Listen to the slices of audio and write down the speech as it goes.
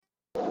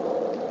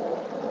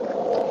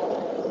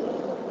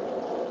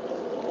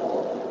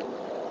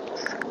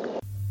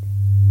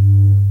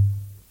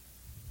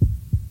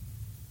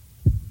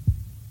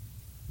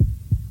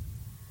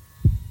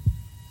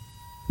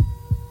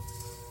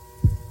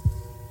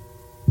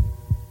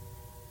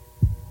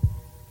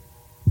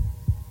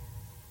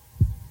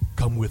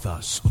Come with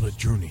us on a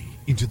journey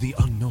into the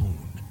unknown,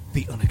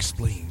 the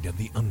unexplained, and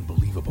the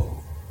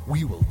unbelievable.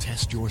 We will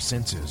test your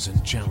senses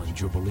and challenge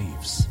your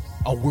beliefs.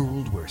 A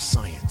world where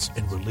science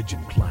and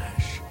religion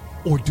clash.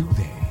 Or do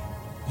they?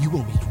 You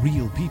will meet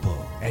real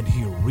people and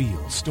hear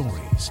real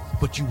stories,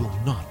 but you will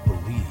not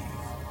believe.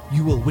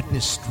 You will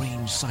witness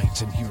strange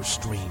sights and hear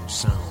strange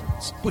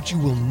sounds, but you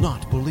will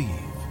not believe.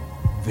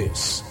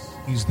 This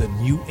is the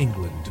New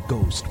England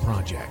Ghost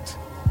Project.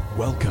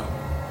 Welcome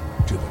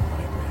to the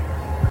nightmare.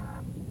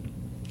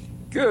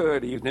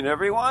 Good evening,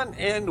 everyone,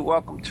 and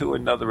welcome to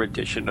another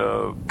edition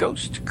of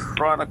Ghost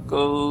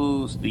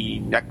Chronicles, The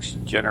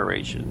Next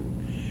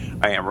Generation.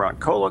 I am Ron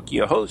Kolick,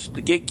 your host,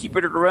 the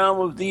gatekeeper to the realm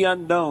of the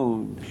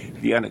unknown,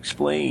 the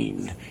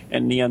unexplained,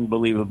 and the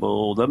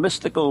unbelievable, the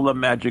mystical, the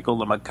magical,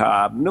 the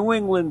macabre, New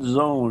England's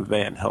own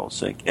Van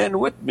Helsing. And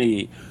with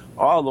me,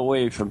 all the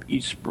way from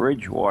East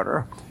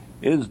Bridgewater,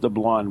 is the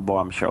blonde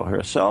bombshell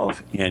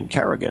herself, Ann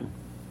Kerrigan.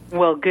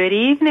 Well, good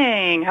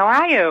evening. How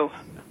are you?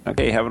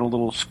 Okay, having a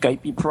little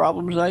Skypey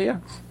problems, are you?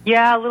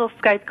 Yeah, a little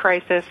Skype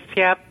crisis,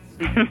 yep.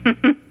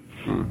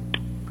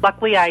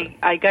 Luckily,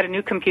 I got a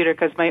new computer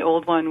because my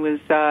old one was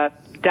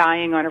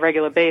dying on a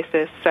regular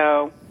basis,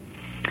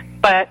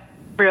 but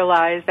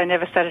realized I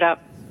never set it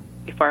up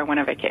before I went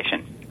on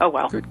vacation. Oh,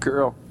 well. Good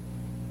girl.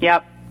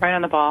 Yep, right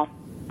on the ball.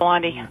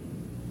 Blondie.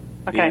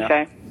 What can I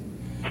say?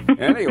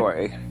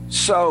 Anyway,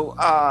 so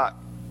I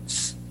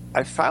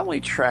finally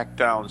tracked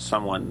down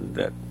someone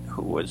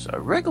who was a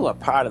regular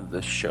part of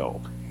this show,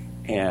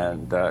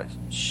 and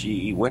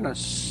she went a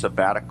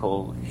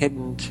sabbatical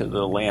hidden to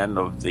the land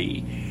of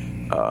the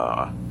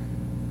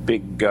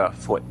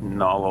Bigfoot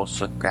and all those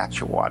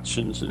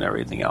Saskatchewans and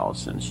everything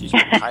else, and she's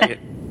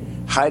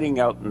been hiding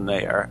out in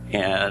there,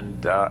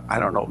 and I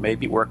don't know,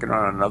 maybe working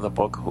on another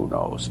book, who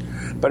knows.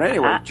 But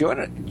anyway,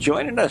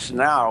 joining us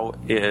now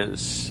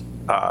is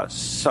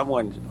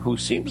someone who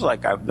seems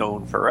like I've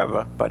known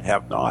forever, but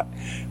have not.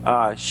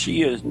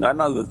 She is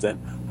none other than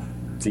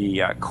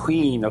the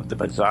queen of the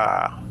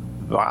bazaar,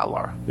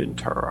 Varla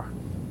Ventura.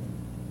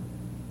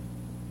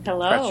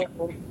 Hello.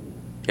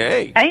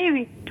 Hey.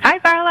 Hey. Hi,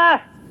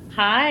 Varla.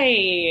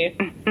 Hi.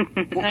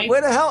 Where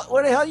the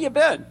hell you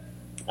been?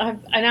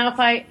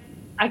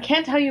 I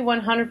can't tell you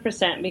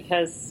 100%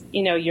 because,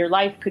 your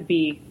life could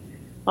be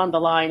on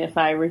the line if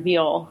I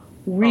reveal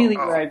really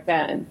where I've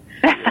been.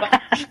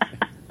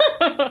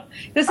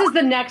 This is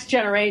the next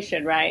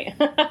generation, right?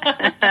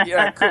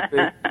 Yeah, it could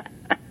be.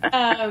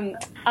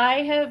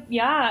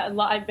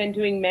 I've been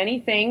doing many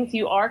things.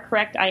 You are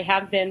correct. I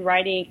have been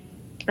writing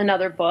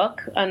another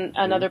book in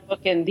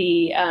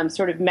the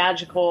sort of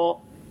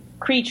magical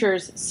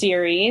creatures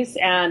series,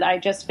 and I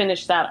just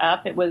finished that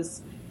up. It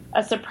was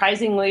a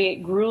surprisingly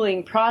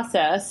grueling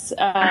process.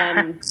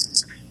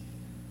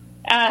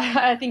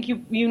 I think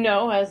you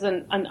know, as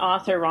an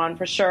author, Ron,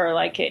 for sure,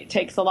 like it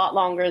takes a lot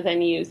longer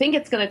than you think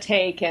it's going to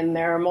take, and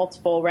there are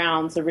multiple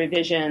rounds of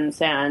revisions,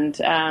 and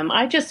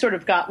I just sort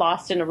of got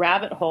lost in a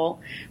rabbit hole.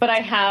 But I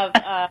have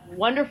a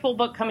wonderful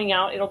book coming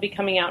out. It'll be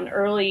coming out in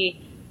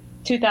early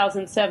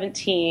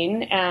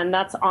 2017, and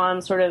that's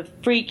on sort of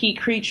freaky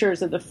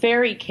creatures of the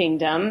fairy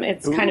kingdom.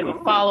 It's kind of a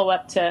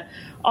follow-up to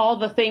all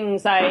the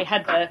things I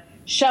had to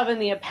shove in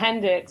the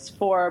appendix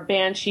for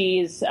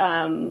Banshees,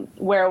 Vampires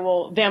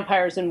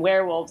and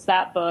Werewolves,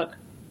 that book.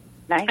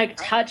 Nice. I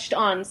touched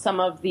on some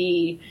of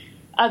the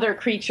other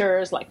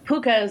creatures like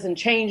puckas and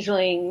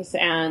changelings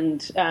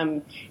and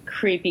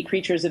creepy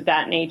creatures of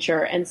that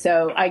nature. And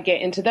so I get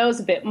into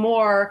those a bit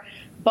more.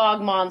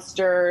 Bog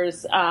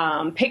monsters,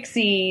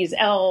 pixies,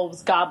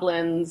 elves,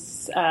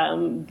 goblins,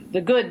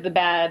 the good, the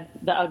bad,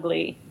 the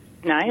ugly.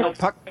 Nice. No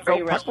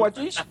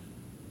puckwudgies?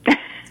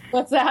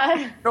 What's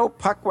that? No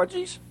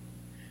puckwudgies?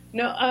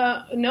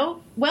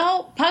 No.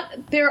 Well,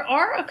 there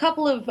are a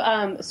couple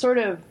of sort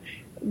of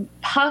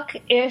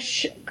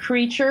puck-ish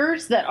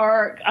creatures that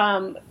are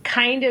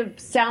kind of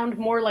sound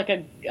more like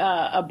a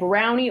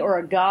brownie or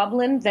a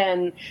goblin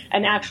than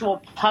an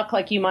actual puck,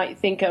 like you might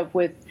think of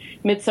with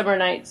Midsummer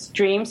Night's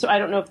Dream. So I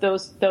don't know if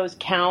those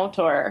count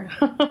or.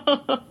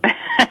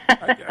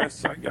 I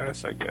guess.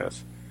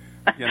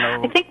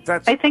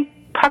 I think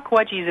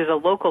puckwudgies is a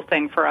local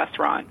thing for us,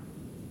 Ron.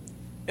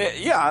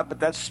 Yeah, but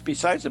that's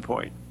besides the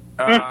point.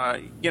 A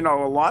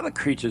lot of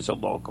creatures are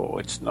local.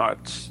 It's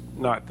not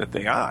that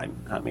they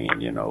aren't. I mean,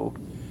 the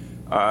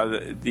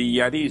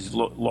Yeti's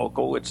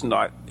local. It's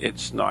not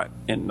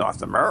in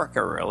North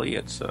America, really.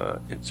 It's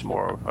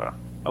more of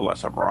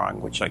unless I'm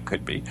wrong, which I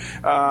could be.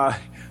 But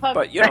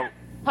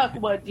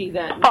puckwudgie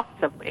then.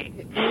 Possibly.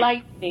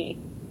 Like me.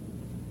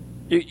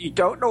 You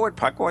don't know what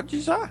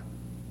puckwudgies are?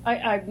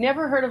 I've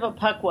never heard of a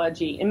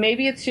puckwudgie, and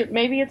maybe it's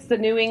the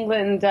New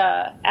England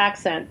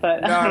accent,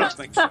 but no, I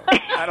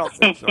don't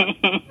think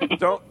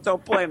so.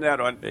 Don't blame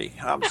that on me.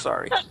 I'm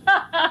sorry.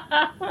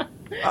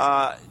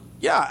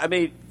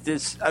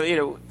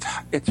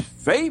 It's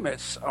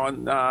famous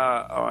on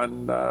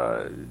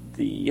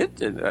the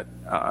internet.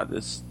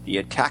 The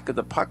attack of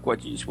the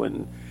puckwudgies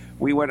when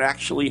we went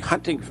actually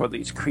hunting for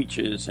these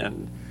creatures,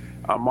 and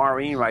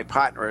Maureen, my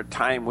partner at the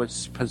time,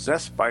 was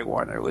possessed by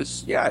one. It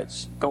was,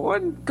 go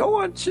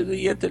on to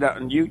the internet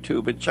on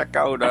YouTube and check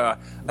out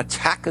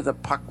Attack of the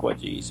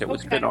Puckwudgies. It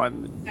was been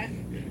on.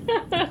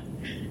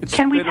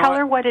 Can we tell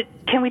her what it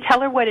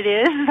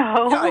is,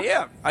 though?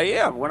 Yeah, I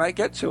am when I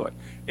get to it.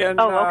 And,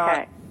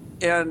 okay.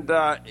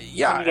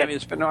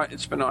 It's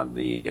been on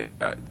the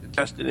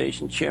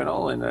Destination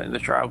Channel and the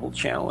Travel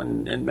Channel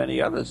and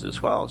many others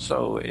as well.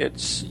 So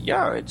it's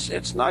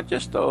not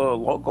just a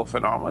local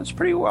phenomenon. It's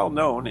pretty well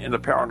known in the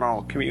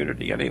paranormal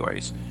community,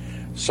 anyways.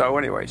 So,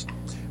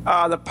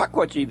 the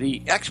puckwudgie,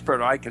 the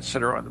expert I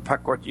consider on the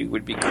puckwudgie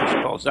would be Chris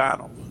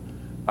Bolzano,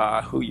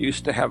 who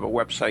used to have a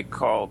website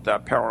called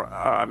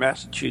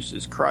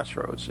Massachusetts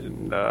Crossroads,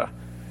 and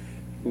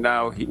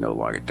now he no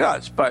longer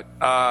does. But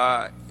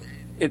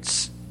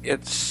it's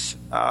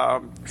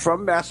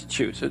from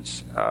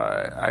Massachusetts.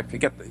 I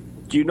forget.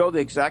 Do you know the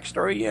exact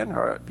story, Ian,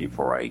 or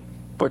before I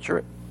butcher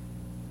it?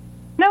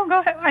 No, go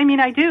ahead. I mean,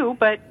 I do,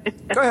 but...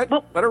 Go ahead.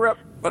 Well, let her rip.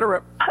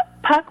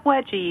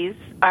 Puckwudgies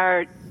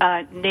are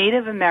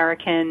Native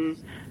American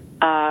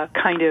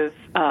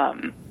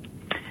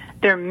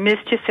they're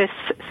mischievous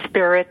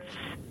spirits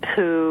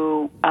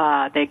who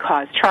they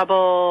cause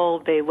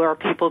trouble, they lure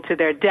people to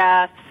their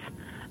deaths,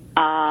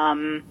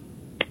 and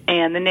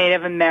the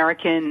Native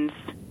Americans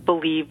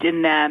believed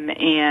in them.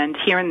 And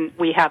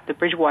we have the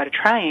Bridgewater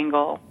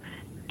Triangle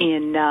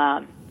in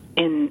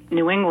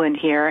New England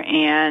here,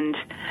 and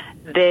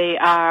they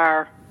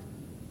are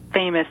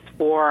famous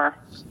for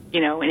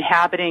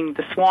inhabiting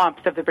the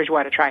swamps of the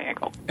Bridgewater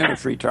Triangle and the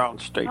Freetown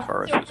State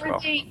Forest as well.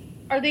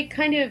 Are they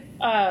kind of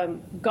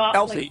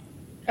elfy?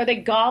 Are they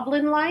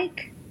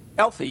goblin-like?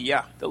 Elfy,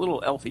 yeah, the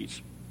little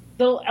elfies.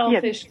 Little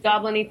elfish,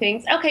 goblin-y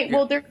things. Okay,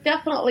 well, there are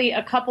definitely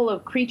a couple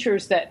of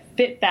creatures that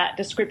fit that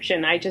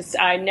description.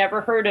 I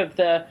never heard of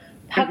the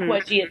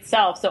puckwudgie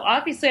itself, so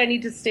obviously I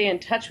need to stay in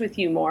touch with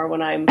you more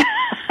when I'm...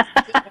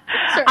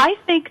 I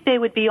think they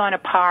would be on a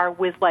par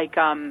with,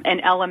 an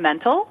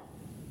elemental.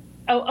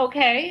 Oh,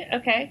 okay.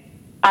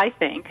 I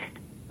think.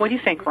 What do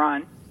you think,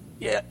 Ron?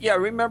 Yeah,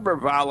 remember,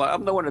 Varla,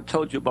 I'm the one that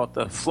told you about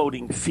the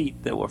floating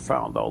feet that were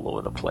found all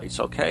over the place,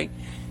 okay?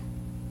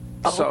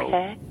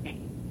 Okay.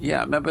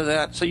 Yeah, remember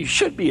that? So you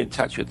should be in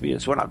touch with me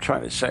is what I'm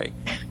trying to say.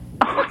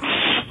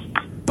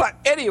 But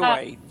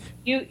anyway...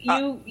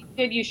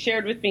 You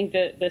shared with me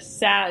the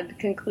sad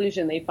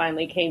conclusion they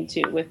finally came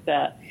to with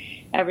the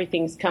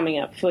everything's coming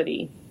up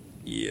footy.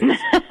 Yes.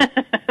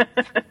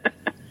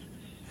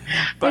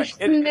 But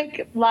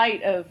make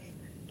light of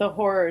the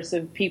horrors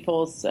of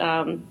people's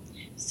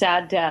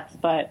sad death,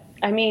 but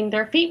I mean,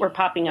 their feet were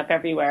popping up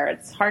everywhere.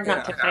 It's hard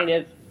not to kind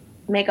of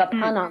make a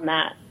pun on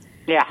that.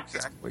 Yeah,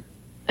 exactly.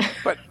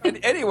 But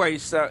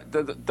anyways,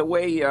 the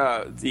way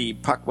the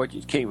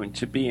puckwudgies came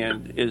into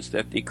being is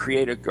that the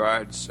creator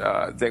gods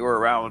they were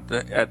around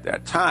at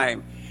that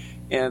time,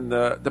 and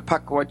the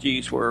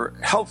puckwudgies were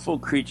helpful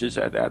creatures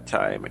at that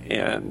time,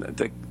 and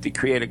the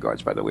creator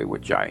gods, by the way, were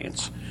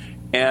giants,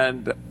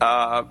 and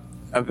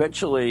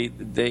eventually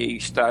they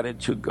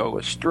started to go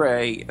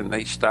astray, and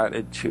they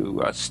started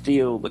to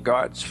steal the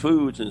gods'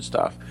 foods and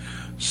stuff.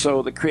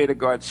 So the creator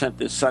god sent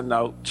his son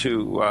out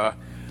to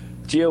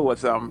deal with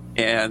them,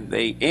 and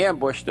they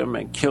ambushed him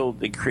and killed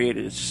the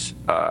creator's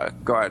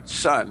god's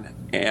son.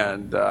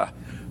 And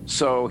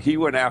so he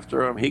went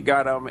after him. He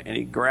got him, and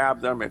he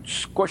grabbed them and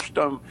squished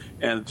them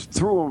and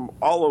threw them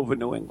all over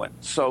New England.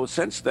 So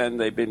since then,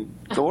 they've been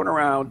going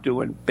around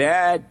doing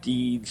bad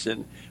deeds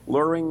and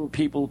luring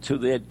people to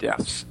their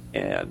deaths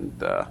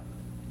and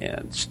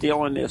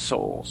stealing their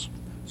souls.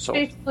 So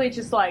basically,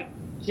 just like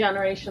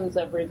generations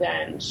of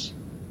revenge.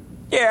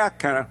 Yeah,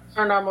 kind of.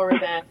 Or normal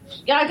revenge.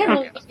 Yeah, I can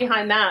really get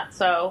behind that.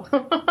 So.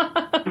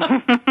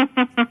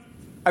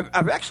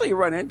 I've actually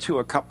run into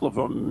a couple of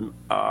them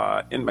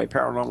in my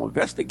paranormal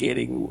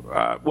investigating.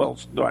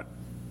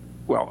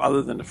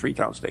 Other than the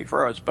Freetown State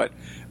Forest, but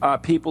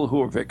people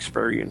who have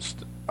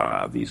experienced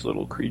these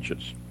little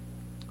creatures.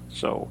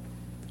 So,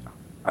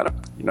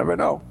 you never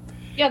know.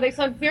 Yeah, they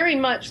sound very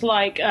much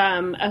like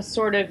a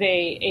sort of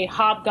a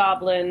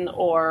hobgoblin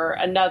or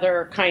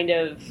another kind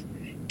of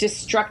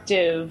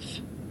destructive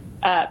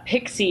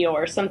pixie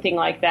or something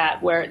like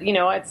that, where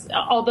it's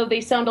although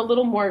they sound a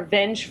little more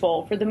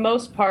vengeful for the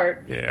most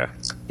part. Yeah,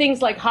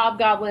 things like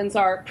hobgoblins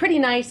are pretty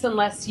nice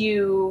unless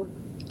you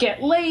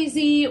get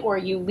lazy or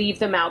you leave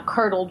them out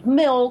curdled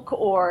milk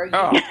or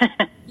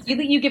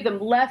you give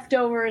them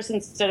leftovers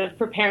instead of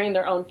preparing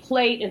their own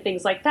plate and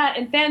things like that,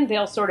 and then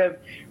they'll sort of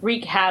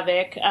wreak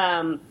havoc.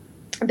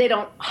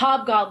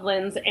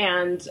 Hobgoblins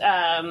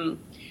and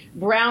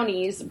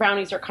brownies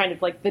are kind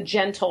of like the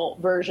gentle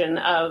version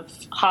of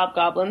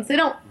hobgoblins. They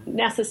don't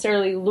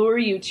necessarily lure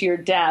you to your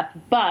death,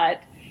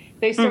 but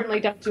they certainly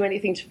don't do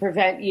anything to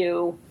prevent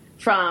you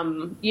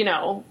from,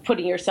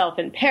 putting yourself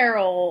in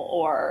peril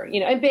or,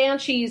 and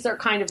banshees are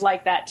kind of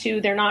like that too.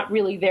 They're not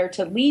really there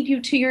to lead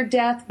you to your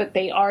death, but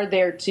they are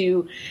there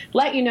to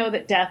let you know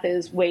that death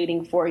is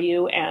waiting for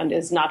you and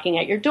is knocking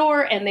at your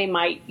door, and they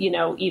might,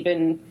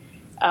 even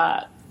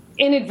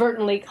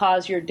inadvertently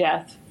cause your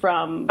death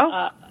from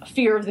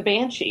fear of the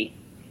banshee.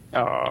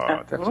 Oh,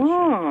 that's a shame.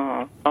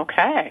 Ooh,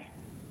 okay.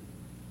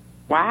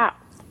 Wow.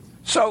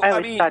 So, I I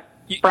always mean, thought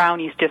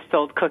brownies just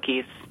sold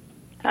cookies.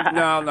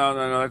 no,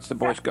 that's the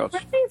Boy Scouts.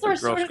 Brownies are Girl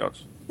sort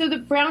Scouts. So the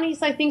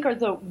brownies, I think, are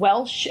the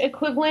Welsh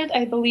equivalent.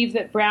 I believe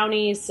that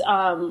brownies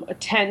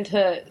tend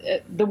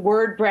to. The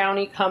word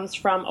brownie comes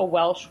from a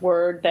Welsh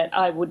word that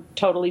I would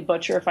totally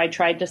butcher if I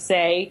tried to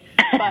say,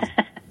 but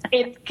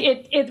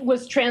it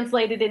was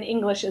translated in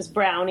English as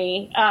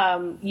brownie.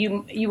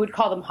 You would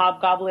call them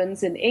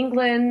hobgoblins in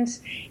England.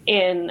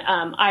 In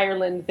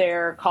Ireland,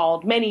 they're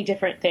called many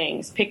different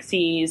things.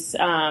 Pixies.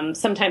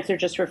 Sometimes they're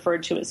just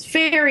referred to as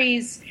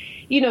fairies.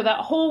 That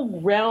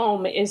whole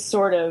realm is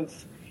sort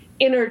of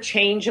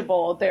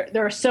interchangeable.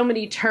 There are so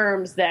many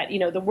terms that,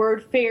 the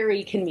word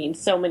fairy can mean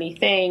so many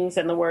things,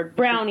 and the word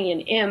brownie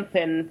and imp,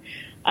 and,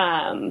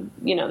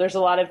 there's a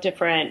lot of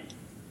different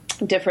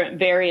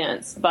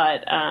variants,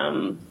 but,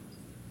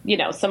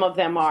 some of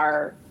them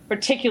are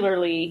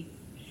particularly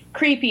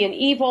creepy and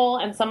evil,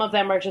 and some of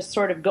them are just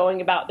sort of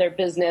going about their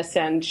business,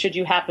 and should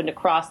you happen to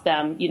cross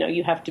them,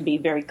 you have to be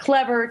very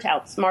clever to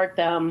outsmart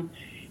them.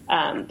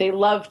 They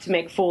love to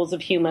make fools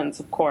of humans,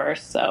 of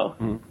course, so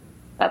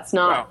that's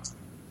not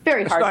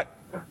very hard.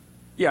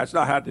 It's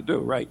not hard to do,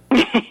 right?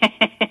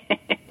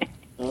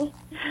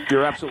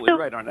 You're absolutely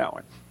right on that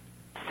one.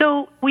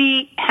 So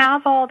we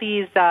have all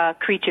these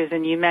creatures,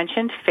 and you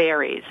mentioned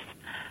fairies.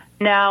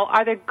 Now,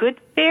 are there good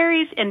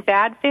fairies and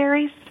bad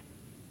fairies?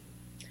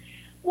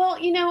 Well,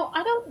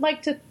 I don't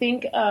like to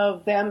think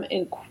of them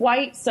in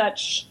quite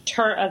such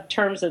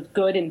terms of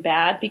good and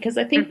bad, because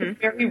I think the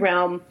fairy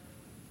realm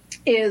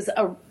is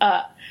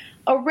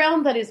a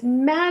realm that is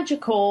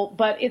magical,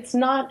 but it's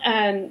not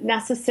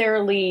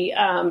necessarily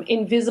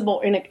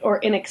invisible or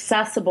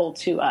inaccessible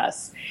to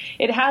us.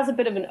 It has a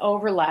bit of an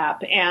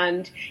overlap,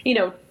 and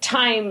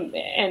time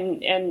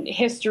and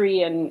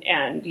history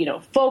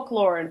and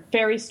folklore and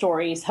fairy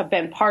stories have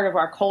been part of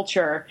our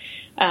culture.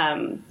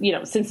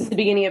 Since the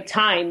beginning of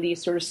time,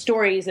 these sort of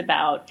stories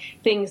about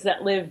things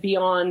that live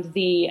beyond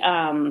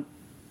the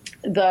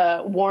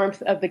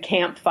warmth of the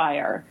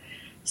campfire.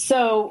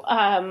 So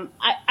I've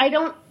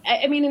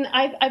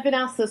been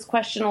asked this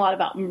question a lot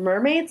about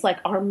mermaids. Like,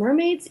 are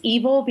mermaids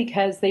evil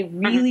because they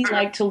really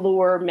like to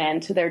lure men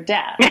to their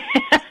death?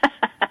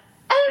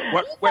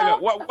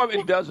 What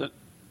woman doesn't?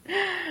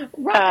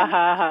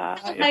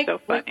 Right. So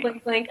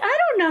funny. Like, I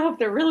don't know if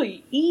they're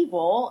really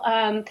evil.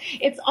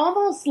 It's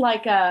almost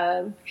like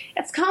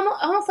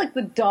almost like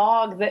the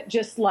dog that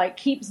just like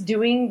keeps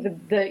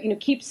doing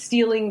keeps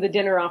stealing the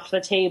dinner off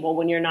the table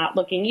when you're not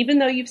looking, even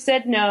though you've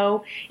said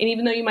no, and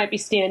even though you might be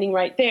standing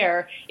right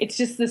there. It's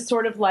just this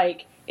sort of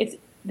like, it's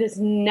this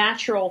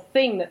natural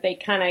thing that they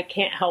kind of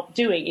can't help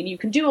doing, and you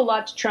can do a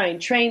lot to try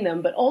and train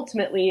them, but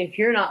ultimately, if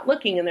you're not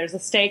looking and there's a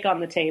steak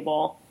on the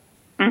table,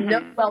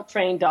 no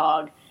well-trained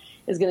dog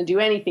is going to do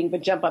anything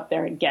but jump up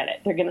there and get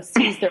it. They're going to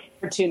seize their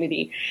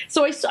opportunity.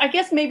 So I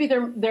guess maybe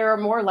there are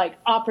more like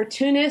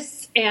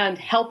opportunists and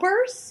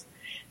helpers.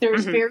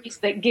 There's fairies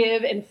that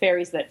give and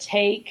fairies that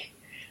take.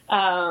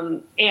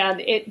 And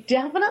it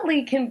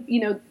definitely can,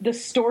 the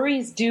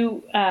stories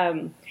do,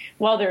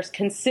 while there's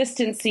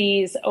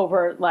consistencies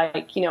over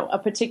like, a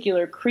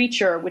particular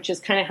creature, which is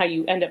kind of how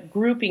you end up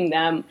grouping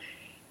them,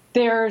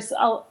 there's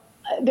a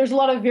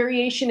lot of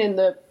variation in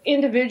the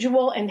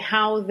individual and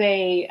how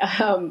they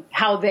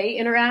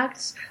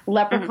interact.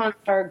 Leprechauns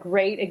are a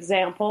great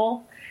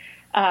example.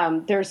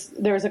 There's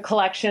a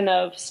collection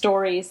of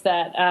stories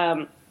that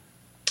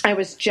I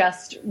was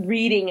just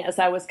reading as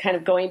I was kind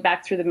of going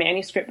back through the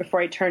manuscript before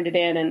I turned it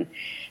in, and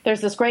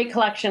there's this great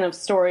collection of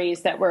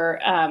stories that were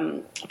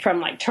from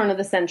like turn of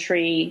the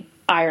century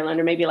Ireland,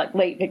 or maybe like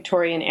late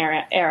Victorian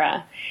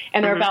era.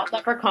 And they're about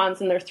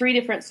leprechauns, and there are 3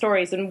 different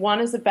stories. And one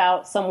is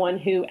about someone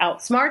who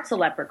outsmarts a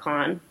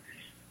leprechaun.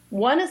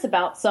 One is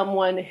about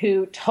someone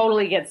who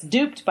totally gets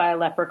duped by a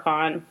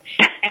leprechaun.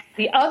 And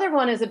the other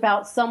one is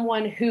about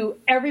someone who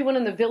everyone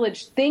in the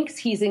village thinks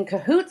he's in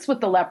cahoots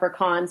with the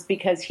leprechauns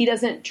because he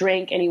doesn't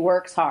drink and he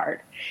works hard.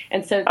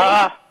 And so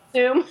they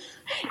assume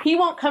he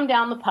won't come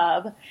down the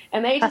pub,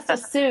 and they just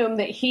assume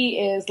that he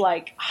is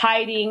like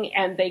hiding,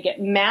 and they get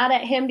mad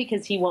at him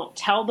because he won't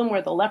tell them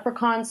where the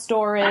leprechaun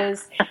store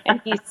is, and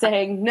he's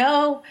saying,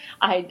 no,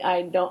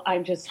 I don't,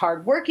 I'm just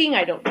hardworking,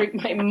 I don't drink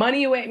my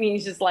money away. I mean,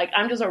 he's just like,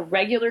 I'm just a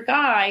regular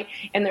guy,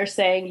 and they're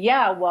saying,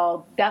 yeah,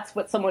 well, that's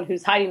what someone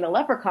who's hiding the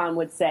leprechaun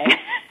would say.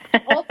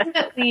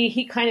 Ultimately,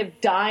 he kind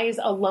of dies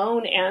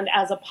alone and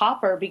as a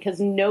pauper because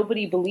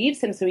nobody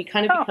believes him, so he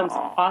kind of becomes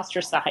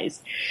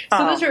ostracized.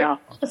 So those are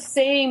the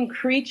same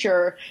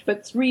creature,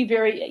 but 3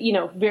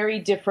 very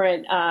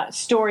different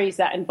stories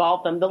that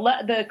involve them.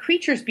 The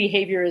creature's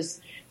behavior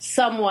is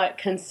somewhat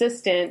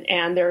consistent,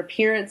 and their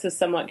appearance is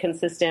somewhat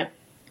consistent,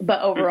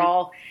 but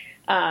overall,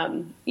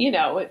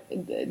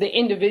 the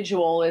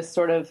individual is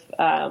sort of,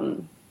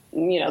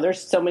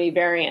 there's so many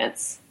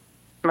variants.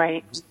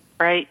 Right.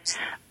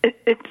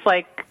 It's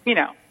like,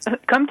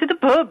 come to the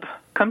pub.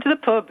 Come to the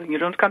pub. You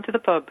don't come to the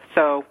pub.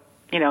 So,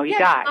 you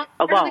die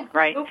alone,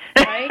 right?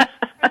 Right?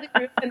 the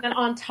roof, and then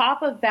on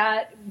top of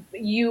that,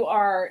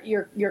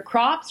 your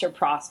crops are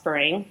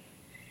prospering.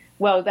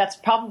 Well, that's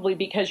probably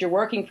because you're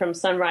working from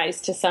sunrise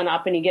to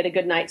sunup, and you get a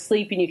good night's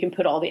sleep, and you can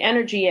put all the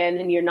energy in,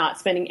 and you're not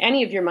spending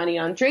any of your money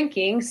on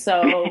drinking.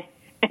 So,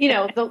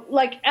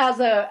 as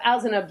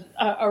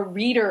a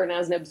reader and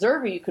as an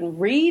observer, you can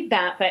read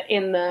that, but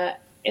in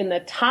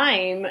the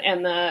time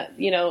and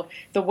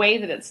the way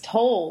that it's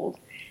told,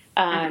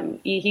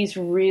 he's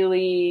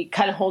really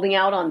kind of holding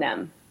out on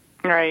them.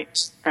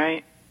 Right.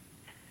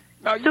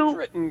 Now, you've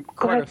written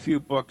quite a few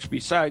books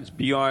besides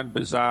Beyond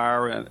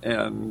Bizarre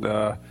and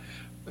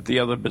the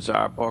other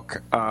bizarre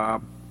book,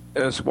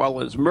 as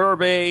well as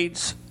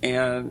Mermaids.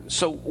 And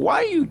so why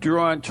are you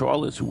drawn to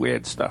all this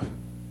weird stuff?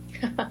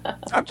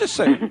 I'm just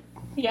saying.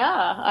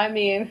 Yeah, I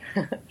mean,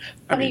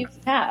 funny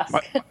to ask.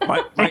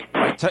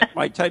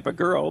 My type of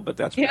girl, but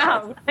that's...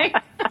 Yeah, right?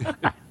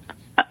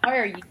 Why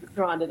are you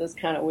drawn to this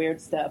kind of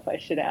weird stuff, I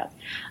should ask?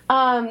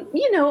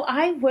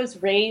 I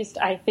was raised,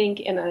 I think,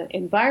 in an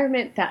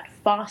environment that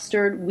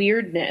fostered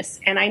weirdness,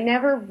 and I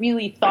never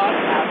really thought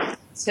about it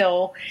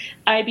until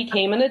I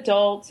became an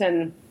adult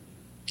and,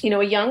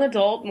 a young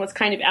adult, and was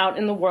kind of out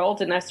in the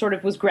world, and I sort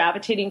of was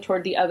gravitating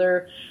toward the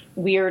other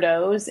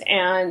weirdos.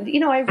 And,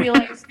 I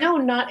realized, no,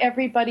 not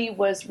everybody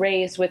was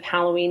raised with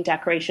Halloween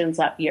decorations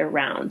up year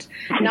round.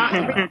 Not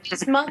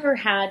everybody's mother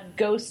had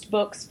ghost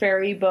books,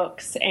 fairy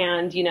books,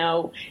 and,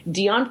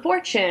 Dion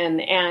Fortune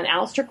and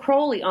Aleister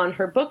Crowley on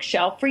her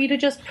bookshelf for you to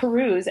just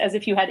peruse as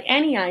if you had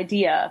any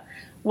idea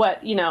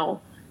what,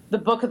 the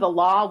book of the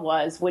law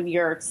was when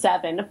you're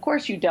 7. Of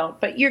course you don't,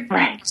 but you're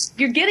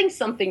getting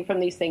something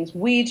from these things,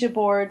 Ouija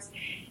boards.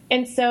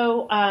 And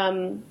so,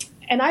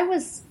 and I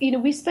was,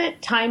 we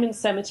spent time in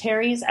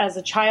cemeteries as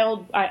a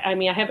child. I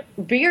have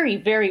very,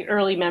 very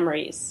early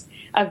memories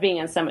of being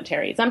in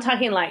cemeteries. I'm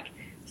talking like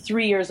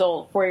 3 years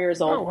old, 4 years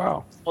old.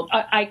 Oh,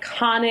 wow.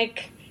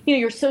 Iconic.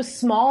 You're so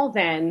small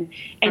then,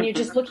 and you're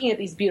just looking at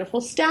these beautiful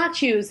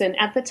statues. And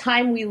at the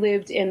time we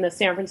lived in the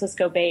San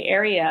Francisco Bay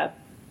Area,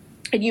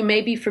 and you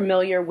may be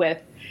familiar with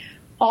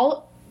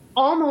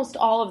almost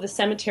all of the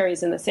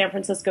cemeteries in the San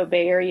Francisco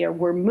Bay Area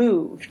were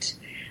moved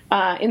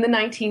in the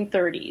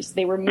 1930s.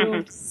 They were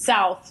moved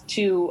south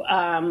to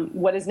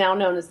what is now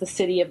known as the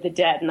City of the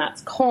Dead, and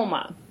that's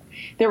Colma.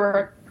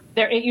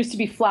 It used to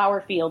be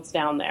flower fields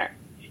down there.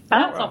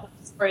 That's a whole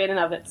story in and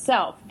of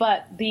itself.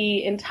 But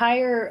the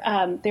entire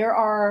there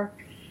are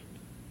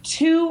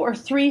 2 or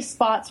 3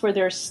 spots where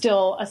there's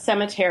still a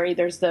cemetery.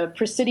 There's the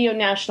Presidio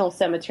National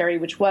Cemetery,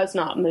 which was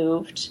not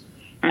moved.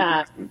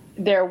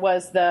 There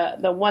was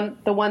the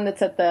one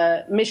that's at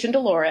the Mission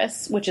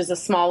Dolores, which is a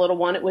small little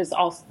one. It was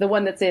also the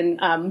one that's in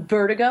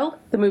Vertigo,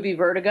 the movie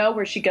Vertigo,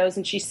 where she goes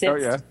and she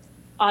sits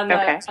on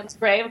the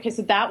grave. Okay,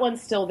 so that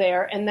one's still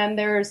there. And then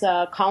there's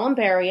a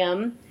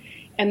columbarium,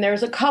 and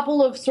there's a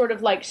couple of sort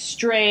of like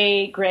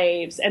stray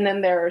graves, and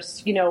then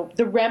there's,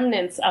 the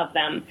remnants of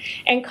them.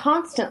 And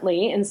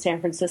constantly in San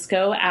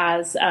Francisco,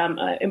 as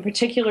in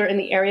particular in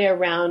the area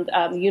around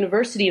the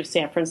University of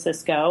San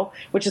Francisco,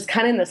 which is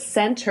kind of in the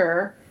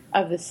center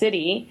of the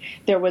city,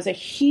 there was a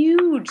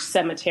huge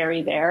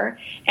cemetery there,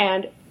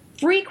 and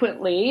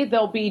frequently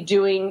they'll be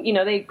doing,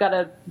 they've got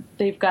to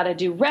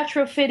do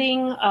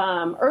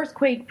retrofitting,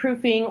 earthquake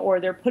proofing, or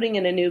they're putting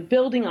in a new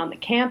building on the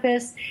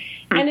campus.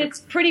 And it's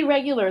pretty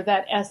regular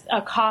that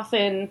a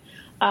coffin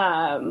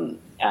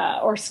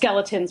or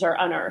skeletons are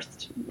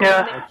unearthed.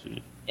 Yeah.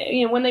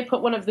 When they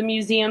put one of the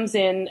museums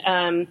in,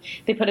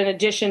 they put an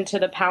addition to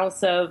the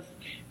Palace of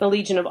the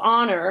Legion of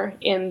Honor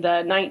in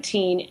the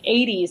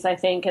 1980s, I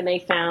think, and they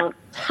found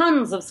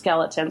tons of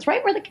skeletons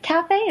right where the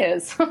cafe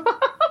is.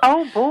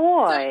 Oh,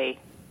 boy.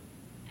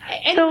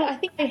 So, I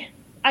think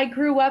I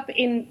grew up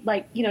in,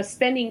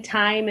 spending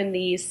time in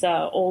these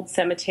old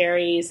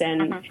cemeteries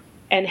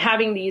and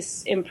having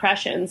these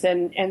impressions.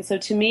 And so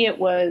to me, I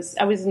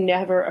was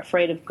never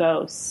afraid of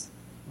ghosts.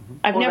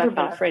 I've never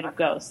been afraid of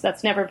ghosts.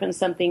 That's never been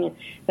something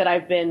that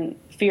I've been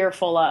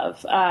fearful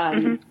of.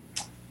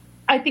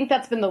 I think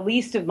that's been the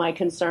least of my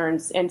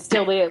concerns, and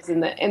still is in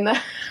the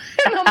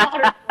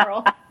modern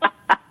world.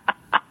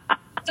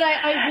 But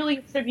I really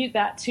attribute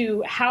that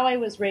to how I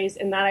was raised,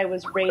 and that I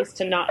was raised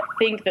to not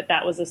think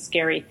that was a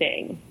scary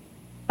thing.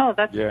 Oh,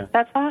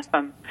 that's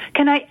awesome.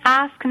 Can I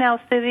ask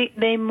now, so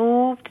they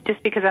moved,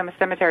 just because I'm a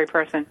cemetery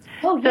person.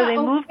 Oh, yeah. So they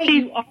moved these...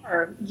 you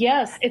are.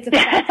 Yes, it's a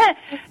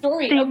fascinating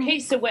story. Okay,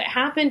 so what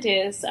happened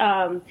is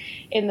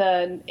in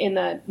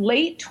the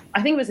late,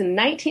 I think it was in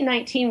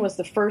 1919 was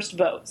the first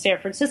vote. San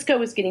Francisco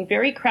was getting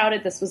very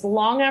crowded. This was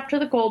long after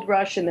the gold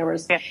rush, and there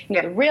was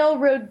the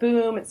railroad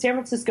boom, and San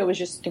Francisco was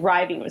just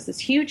thriving. It was this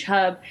huge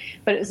hub,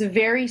 but it was a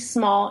very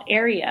small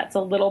area. It's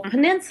a little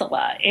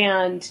peninsula,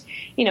 and,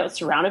 it's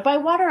surrounded by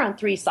water on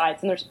 3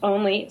 sides, and there's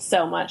only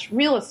so much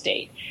real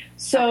estate.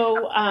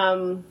 So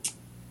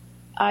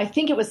I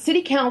think it was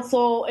city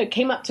council. It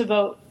came up to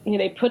vote.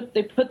 They put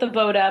the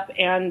vote up,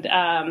 and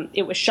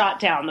it was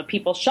shot down. The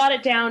people shot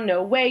it down.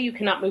 No way, you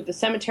cannot move the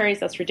cemeteries.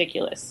 That's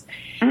ridiculous.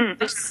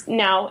 This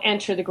now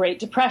enter the Great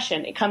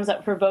Depression. It comes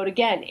up for vote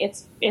again.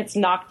 It's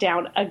knocked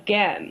down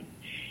again.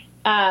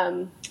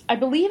 I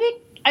believe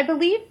I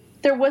believe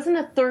there wasn't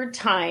a third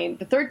time.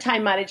 The third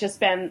time might have just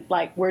been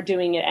like, we're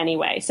doing it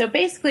anyway. So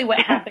basically what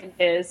happened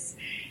is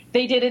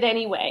they did it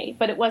anyway,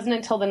 but it wasn't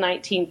until the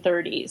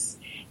 1930s.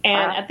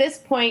 And at this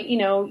point, you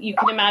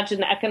can imagine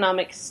the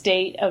economic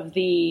state of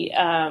the,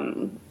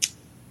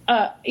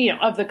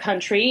 of the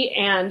country.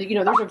 And,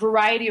 there's a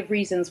variety of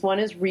reasons. One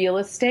is real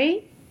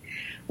estate.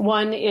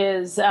 One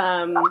is,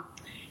 the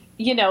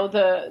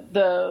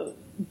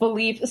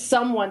belief,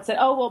 someone said,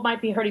 oh, well, it might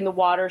be hurting the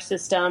water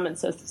system, and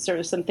so sort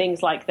of some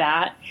things like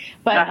that.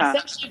 But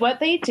essentially what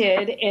they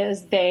did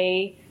is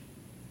they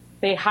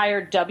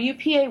hired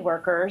WPA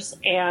workers,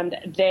 and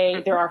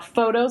there are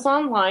photos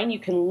online. You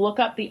can look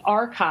up the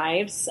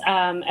archives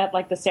at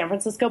like the San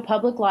Francisco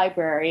Public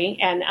Library.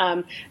 And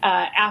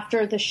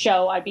after the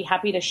show, I'd be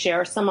happy to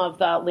share some of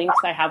the links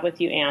I have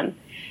with you, Anne.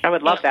 I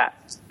would love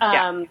that.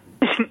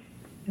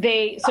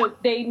 They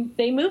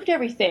moved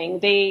everything.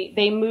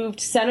 They moved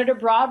Senator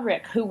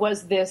Broderick, who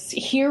was this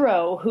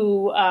hero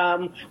who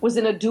was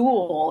in a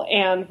duel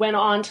and went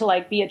on to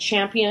like be a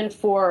champion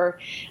for.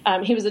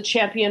 He was a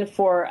champion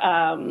for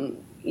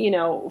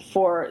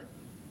for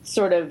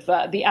sort of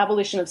the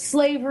abolition of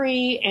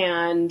slavery,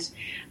 and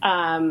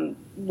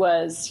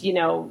was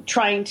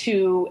trying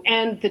to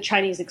end the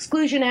Chinese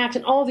Exclusion Act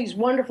and all these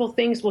wonderful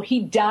things. Well,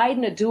 he died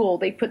in a duel.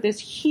 They put this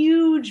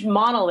huge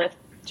monolith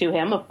to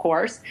him, of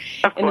course,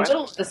 in the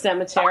middle of the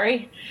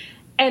cemetery,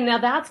 and now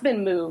that's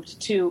been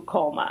moved to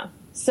Colma.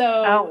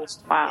 So,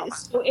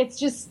 so it's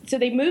just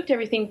they moved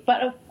everything. But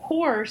of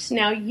course,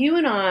 now you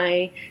and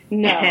I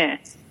know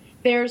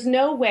there's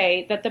no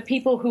way that the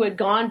people who had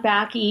gone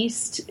back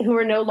east, who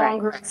are no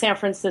longer in San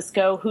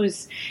Francisco,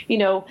 who's,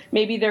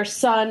 maybe their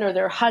son or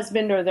their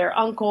husband or their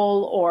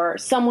uncle or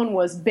someone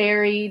was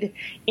buried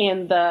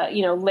in the,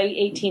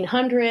 late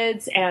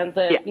 1800s, and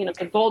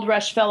the gold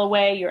rush fell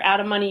away. You're out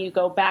of money. You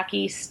go back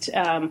east.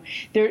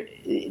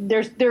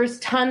 There's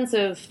tons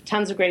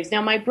of graves.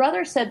 Now, my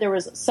brother said there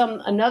was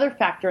another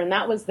factor, and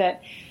that was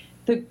that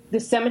the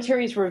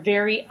cemeteries were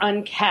very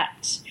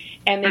unkept.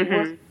 And they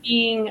weren't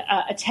being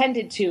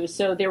attended to,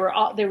 so they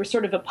were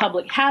sort of a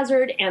public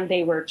hazard, and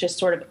they were just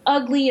sort of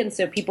ugly, and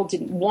so people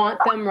didn't want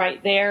them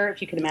right there.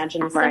 If you can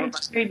imagine, a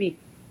cemetery be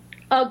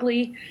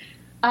ugly.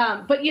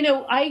 But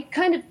I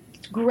kind of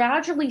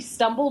gradually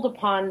stumbled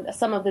upon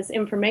some of this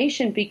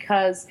information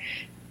because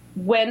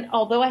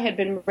although I had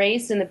been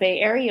raised in the Bay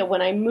Area,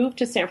 when I moved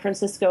to San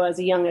Francisco as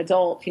a young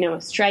adult,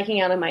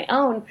 striking out on my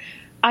own,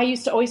 I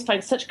used to always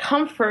find such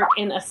comfort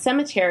in a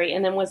cemetery,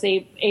 and then was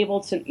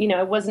able to,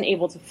 I wasn't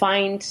able to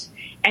find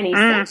any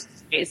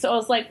cemeteries. So I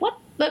was like, what?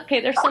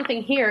 Okay, there's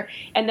something here.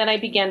 And then I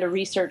began to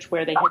research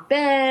where they had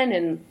been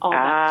and all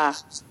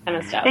that kind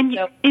of stuff.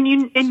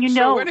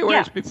 So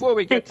anyways, before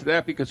we get to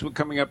that, because we're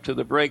coming up to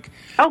the break,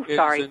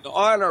 in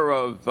honor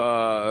of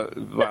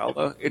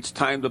Varla, it's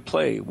time to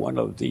play one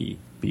of the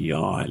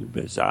Beyond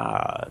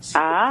Bazaars.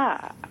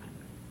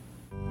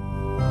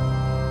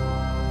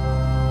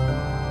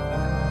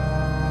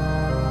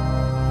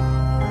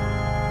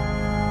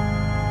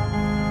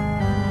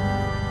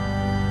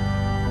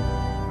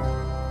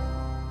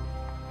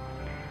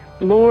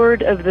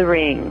 Lord of the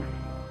Ring.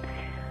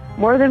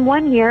 More than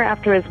 1 year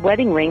after his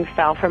wedding ring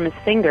fell from his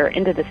finger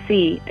into the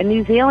sea, a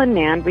New Zealand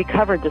man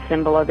recovered the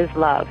symbol of his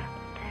love.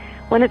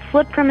 When it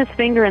slipped from his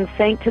finger and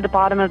sank to the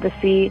bottom of the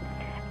sea,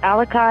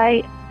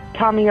 Alakai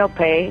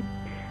Tamiope,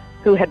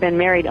 who had been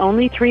married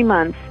only 3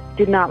 months,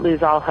 did not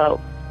lose all hope.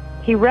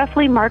 He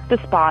roughly marked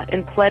the spot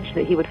and pledged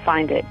that he would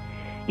find it.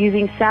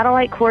 Using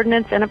satellite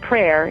coordinates and a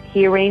prayer,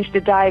 he arranged to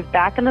dive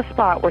back in the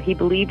spot where he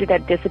believed it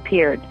had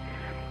disappeared.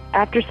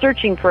 After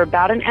searching for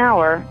about an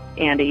hour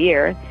and a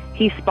year,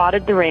 he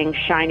spotted the ring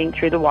shining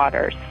through the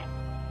waters.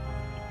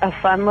 A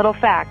fun little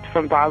fact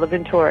from Varla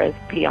Ventura's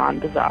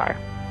Beyond Bazaar.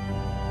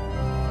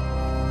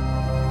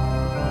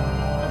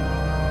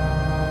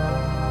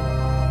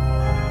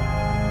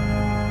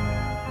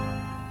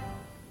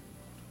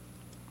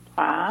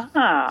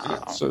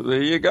 Wow. So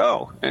there you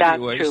go.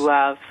 Anyways. That's true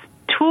love.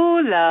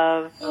 True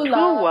love. True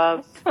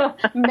love.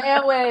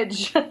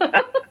 Marriage.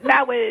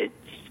 Marriage.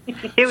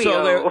 Here we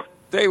go.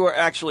 They were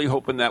actually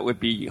hoping that would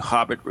be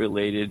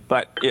Hobbit-related,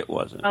 but it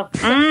wasn't.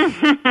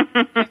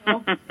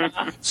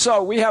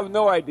 So we have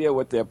no idea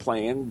what they're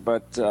playing,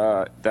 but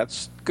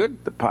that's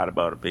good, the part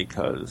about it,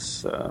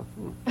 because,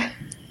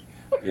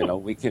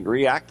 we can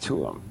react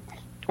to them.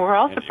 We're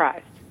all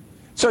surprised.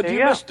 So do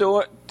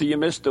you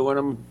miss doing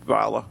them,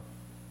 Varla?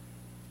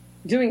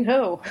 Doing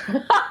who?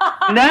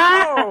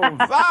 No,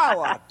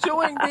 Varla,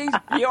 doing these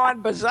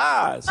Beyond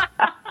Bazaars.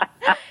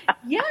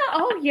 Yeah.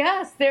 Oh,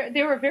 yes.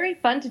 They were very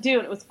fun to do,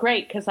 and it was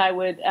great because I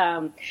would.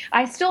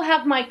 I still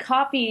have my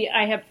copy.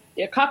 I have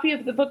a copy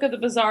of the Book of the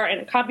Bazaar and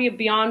a copy of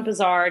Beyond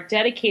Bazaar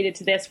dedicated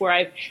to this, where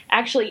I've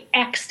actually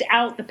X'd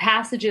out the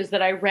passages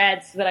that I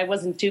read so that I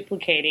wasn't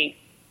duplicating.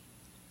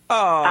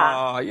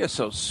 Oh, you're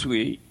so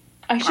sweet.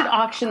 I should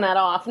auction that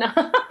off now.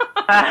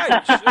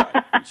 Yeah,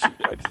 you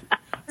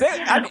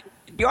should.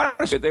 to be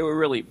honest, they were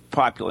really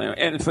popular.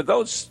 And for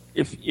those,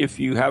 if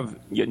you're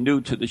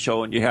new to the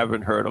show and you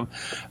haven't heard them,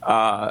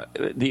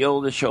 the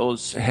older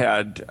shows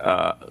had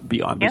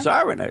Beyond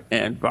Bizarre in it,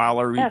 and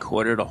Varla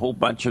recorded a whole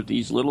bunch of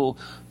these little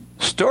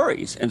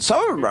stories, and some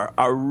of them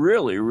are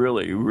really,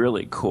 really,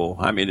 really cool.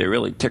 I mean, they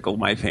really tickle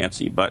my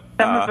fancy. But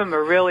some of them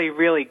are really,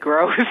 really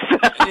gross.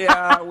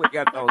 Yeah, we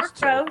got those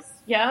too. Gross.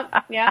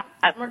 Yeah. We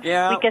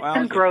get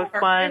some gross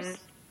ones.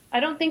 I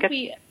don't think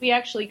we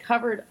actually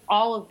covered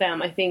all of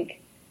them. I think,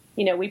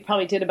 we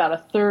probably did about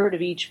a third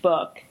of each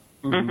book.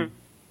 Mm-hmm.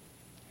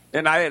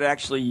 And I had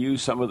actually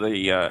used some of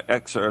the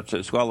excerpts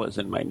as well as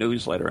in my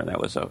newsletter, and that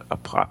was a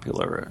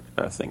popular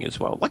thing as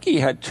well. Lucky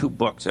you had 2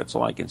 books, that's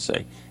all I can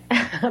say.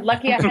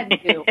 Lucky I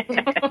had 2.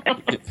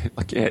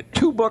 Lucky you had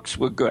 2 books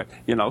were good,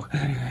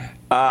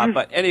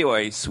 But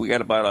anyways, we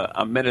got about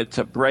a minute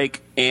to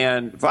break.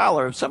 And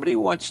Varla, if somebody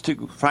wants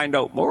to find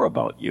out more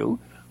about you,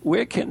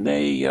 where can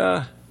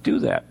they do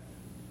that?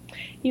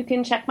 You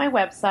can check my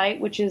website,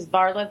 which is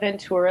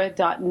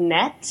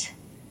varlaventura.net.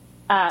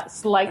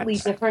 Slightly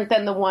different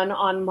than the one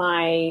on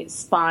my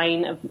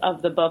spine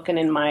of the book and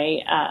in my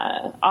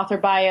author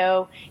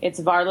bio. It's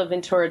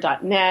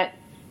varlaventura.net.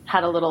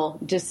 Had a little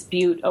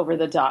dispute over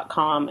the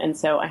 .com, and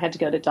so I had to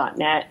go to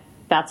 .net.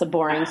 That's a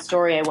boring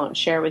story I won't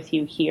share with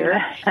you here.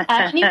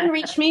 And you can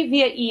reach me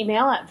via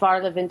email at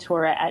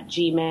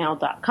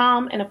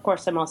varlaventura@gmail.com. And, of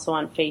course, I'm also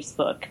on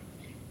Facebook.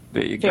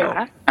 There you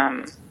go.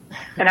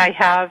 And I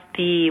have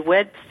the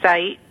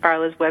website,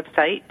 Varla's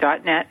website,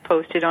 .net,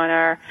 posted on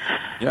our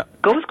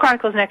Ghost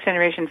Chronicles Next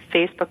Generation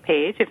Facebook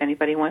page, if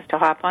anybody wants to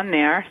hop on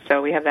there.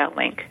 So we have that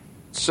link.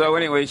 So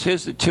anyways,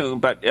 here's the tune,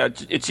 but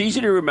it's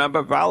easy to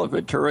remember,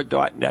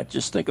 varlaventura.net.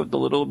 Just think of the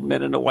little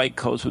men in the white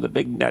coats with a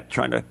big net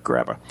trying to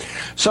grab her.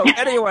 So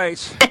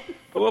anyways,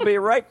 we'll be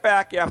right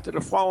back after the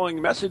following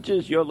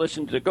messages. You're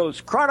listening to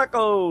Ghost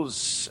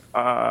Chronicles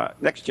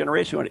Next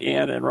Generation with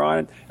Ann and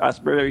Ron, our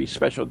very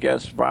special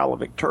guest, Varla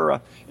Ventura,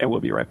 and we'll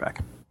be right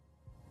back.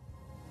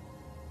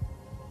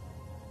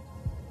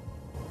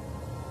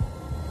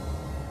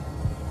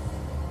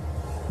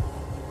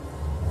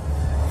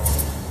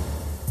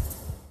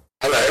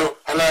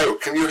 Hello,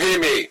 can you hear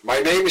me? My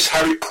name is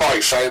Harry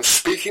Price. I am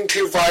speaking to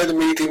you via the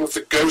medium of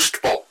the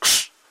Ghost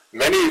Box.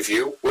 Many of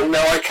you will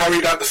know I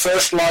carried out the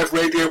first live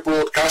radio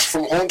broadcast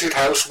from Haunted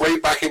House way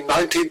back in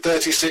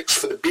 1936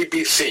 for the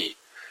BBC.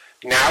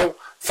 Now,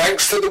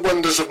 thanks to the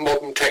wonders of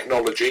modern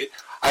technology,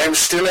 I am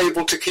still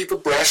able to keep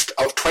abreast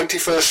of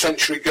 21st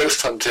century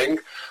ghost hunting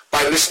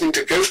by listening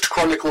to Ghost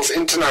Chronicles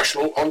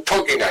International on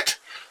TogiNet,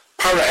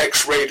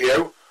 ParaX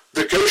Radio,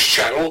 the Ghost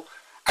Channel,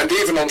 and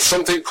even on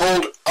something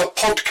called a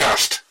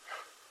podcast.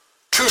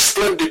 2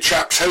 splendid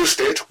chaps host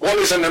it. One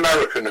is an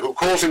American who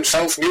calls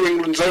himself New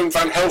England's own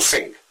Van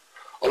Helsing,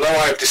 although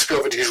I have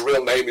discovered his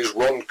real name is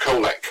Ron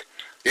Kolek.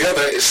 The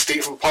other is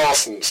Stephen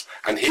Parsons,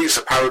 and he's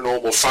a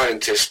paranormal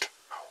scientist.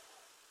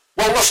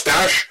 Well,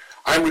 mustache,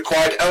 I'm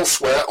required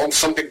elsewhere on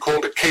something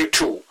called a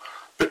K2.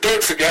 But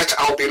don't forget,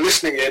 I'll be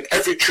listening in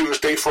every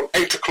Tuesday from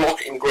 8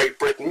 o'clock in Great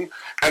Britain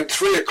and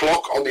 3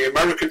 o'clock on the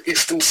American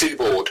Eastern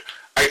Seaboard.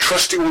 I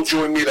trust you will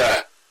join me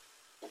there.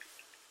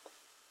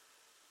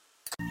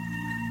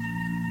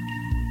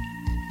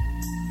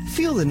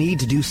 Feel the need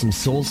to do some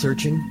soul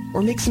searching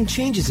or make some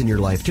changes in your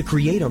life to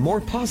create a more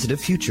positive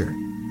future?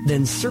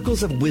 Then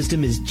Circles of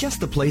Wisdom is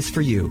just the place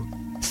for you.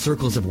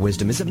 Circles of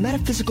Wisdom is a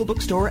metaphysical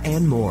bookstore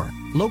and more,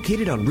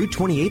 located on Route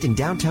 28 in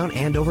downtown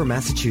Andover,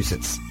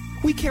 Massachusetts.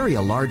 We carry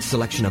a large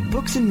selection of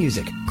books and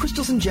music,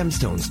 crystals and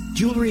gemstones,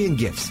 jewelry and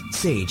gifts,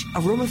 sage,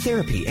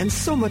 aromatherapy, and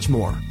so much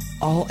more,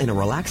 all in a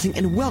relaxing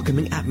and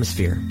welcoming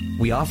atmosphere.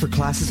 We offer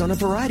classes on a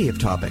variety of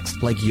topics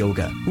like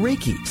yoga,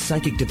 Reiki,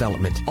 psychic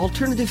development,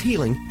 alternative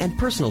healing, and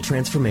personal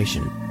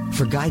transformation.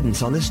 For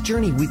guidance on this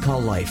journey we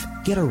call life,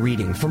 get a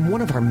reading from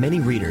one of our many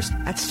readers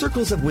at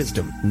Circles of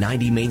Wisdom,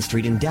 90 Main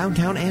Street in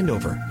downtown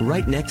Andover,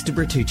 right next to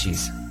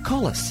Bertucci's.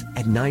 Call us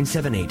at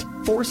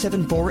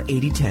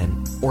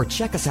 978-474-8010 or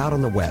check us out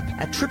on the web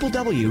at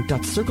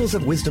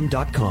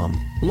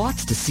www.circlesofwisdom.com.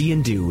 Lots to see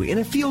and do in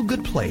a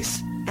feel-good place,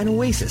 an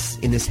oasis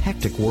in this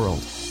hectic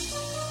world.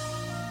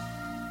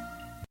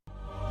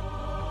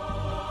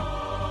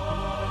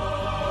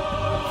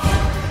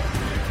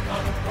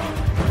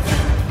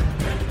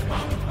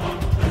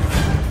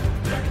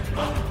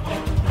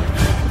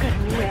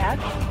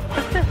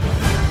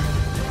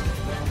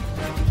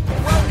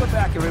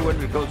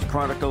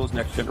 Chronicles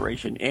Next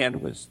Generation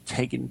and was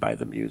taken by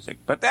the music.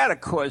 But that,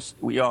 of course,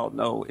 we all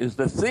know is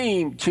the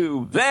theme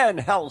to Van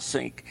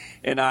Helsing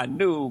in our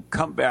new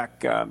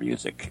comeback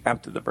music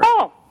after the break.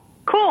 Oh,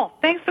 cool.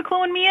 Thanks for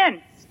cluing me in.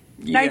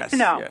 Nice to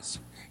know. Yes.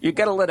 You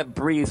got to let it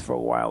breathe for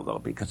a while, though,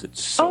 because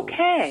it's so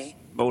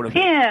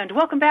motivating. And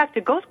welcome back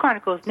to Ghost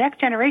Chronicles Next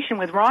Generation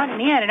with Ron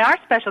and Ann and our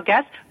special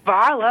guest,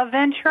 Varla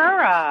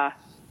Ventura.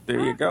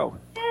 There you go.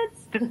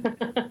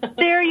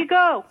 There you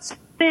go.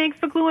 Thanks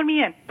for gluing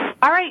me in.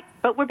 All right,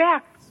 but we're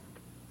back.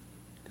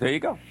 There you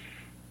go.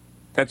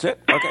 That's it?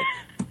 Okay.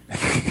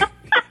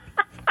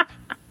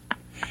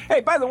 Hey,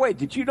 by the way,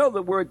 did you know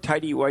the word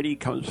tighty-whitey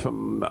comes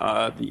from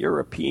the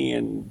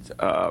European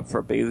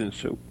for bathing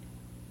suit?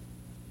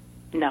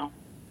 No.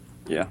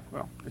 Yeah,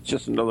 well, it's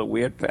just another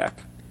weird fact.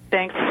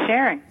 Thanks for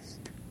sharing.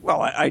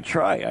 Well, I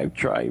try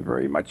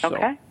very much so.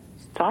 Okay,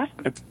 it's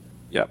awesome.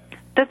 Yep.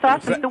 That's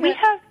awesome. So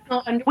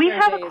we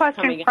have a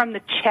question from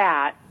the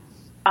chat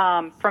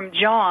from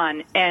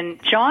John,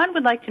 and John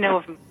would like to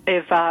know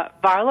if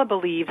Varla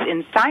believes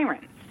in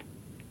sirens.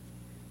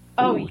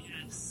 Oh,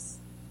 yes,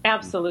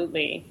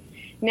 absolutely.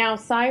 Now,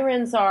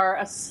 sirens are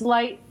a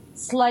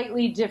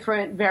slightly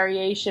different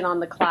variation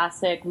on the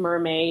classic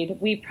mermaid.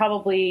 We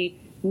probably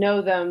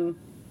know them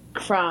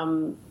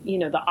from,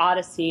 the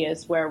Odyssey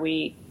is where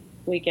we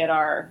get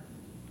our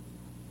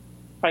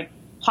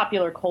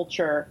popular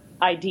culture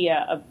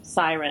idea of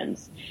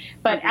sirens.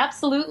 But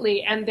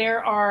absolutely, and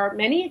there are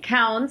many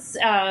accounts,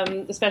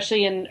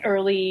 especially in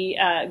early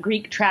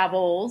Greek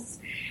travels,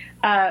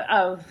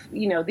 of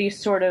these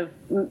sort of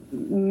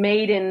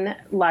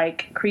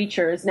maiden-like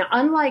creatures. Now,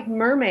 unlike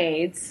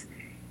mermaids,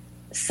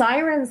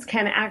 sirens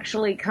can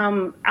actually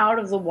come out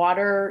of the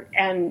water,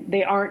 and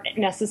they aren't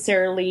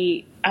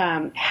necessarily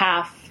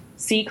half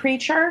sea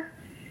creature.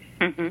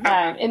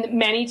 And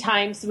many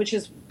times,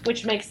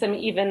 which makes them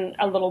even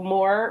a little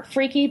more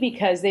freaky,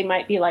 because they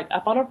might be like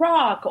up on a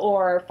rock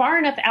or far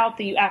enough out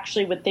that you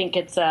actually would think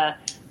it's a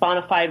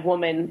bona fide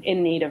woman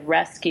in need of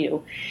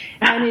rescue.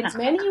 And in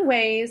many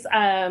ways,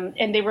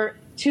 and they were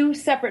two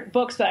separate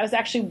books, but I was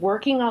actually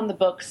working on the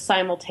books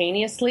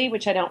simultaneously,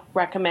 which I don't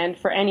recommend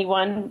for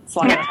anyone. It's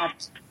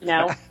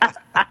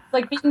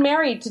like being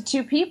married to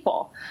two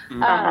people.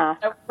 I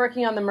was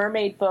working on the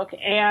mermaid book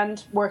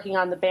and working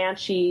on the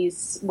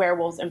Banshees,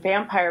 werewolves, and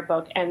vampire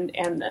book, and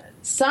the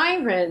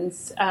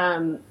sirens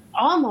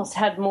almost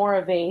had more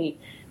of a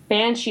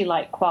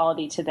banshee-like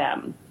quality to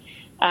them.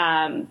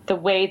 The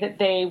way that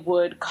they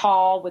would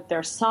call with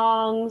their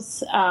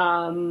songs,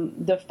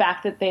 the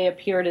fact that they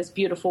appeared as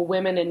beautiful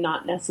women and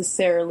not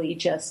necessarily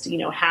just,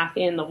 half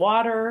in the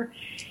water,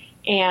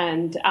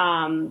 and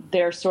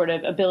their sort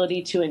of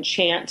ability to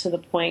enchant to the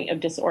point of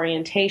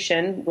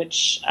disorientation,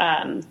 which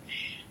kind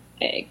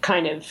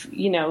of,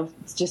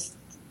 just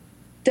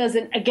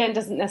doesn't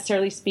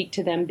necessarily speak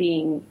to them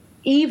being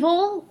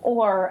evil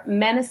or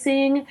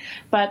menacing,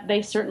 but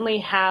they certainly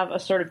have a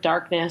sort of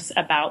darkness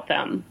about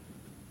them.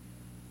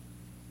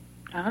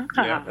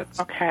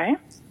 Okay.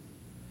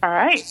 All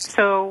right.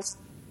 So,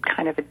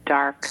 kind of a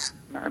dark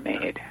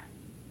mermaid.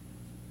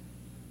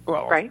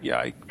 Well, right?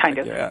 Yeah, kind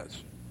of.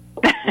 Yes.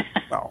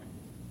 Well,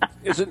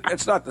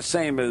 it's not the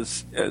same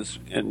as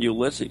in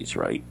Ulysses,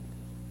 right?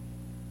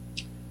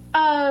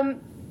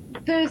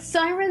 The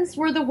sirens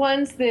were the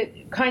ones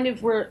that kind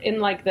of were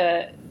in like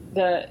the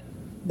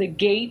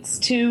gates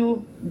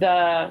to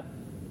the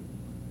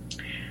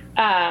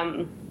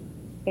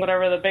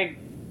whatever the big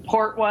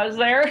port was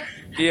there.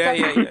 Yeah.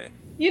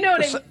 You know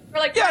what I mean? They were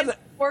like the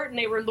port, and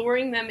they were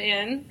luring them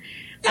in.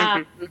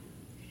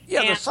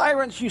 The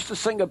sirens used to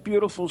sing a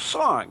beautiful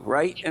song,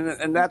 right?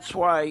 And that's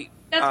why.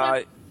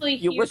 That's why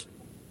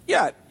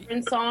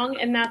siren song,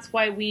 and that's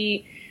why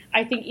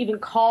I think, even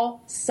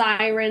call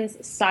sirens,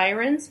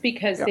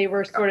 because they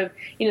were sort of,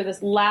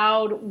 this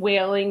loud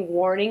wailing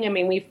warning. I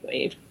mean,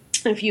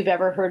 if you've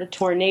ever heard a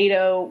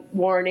tornado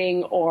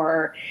warning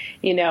or,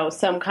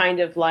 some kind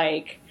of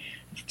like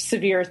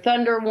severe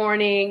thunder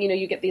warning,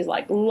 you get these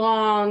like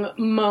long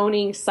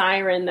moaning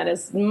siren that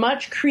is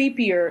much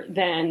creepier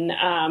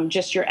than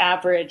just your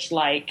average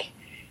like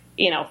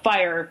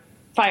fire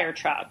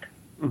truck.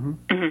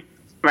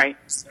 Right.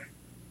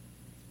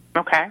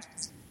 Okay.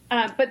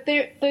 But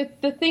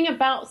the thing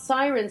about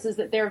sirens is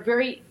that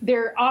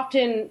they're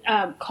often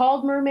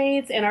called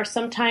mermaids and are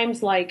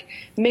sometimes like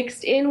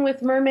mixed in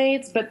with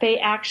mermaids, but they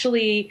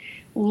actually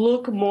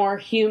look more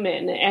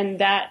human, and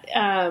that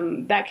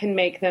can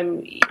make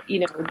them,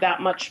 that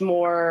much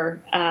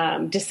more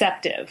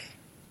deceptive.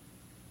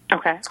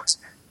 Okay.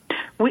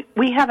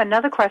 We have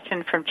another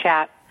question from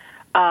chat.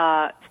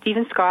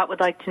 Stephen Scott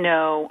would like to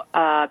know,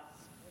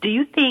 do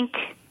you think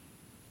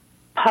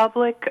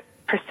public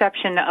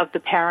perception of the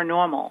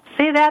paranormal,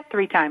 say that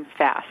 3 times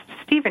fast.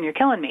 Stephen, you're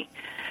killing me.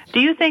 Do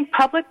you think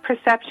public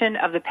perception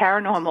of the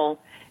paranormal,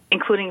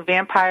 including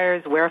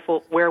vampires,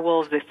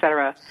 werewolves,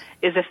 etc.,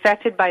 is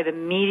affected by the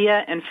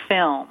media and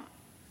film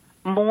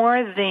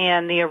more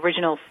than the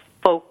original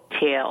folk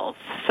tales,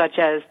 such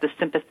as the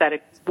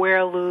sympathetic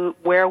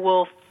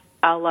werewolf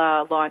a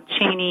la Lon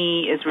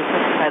Chaney is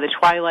replaced by the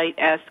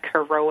Twilight-esque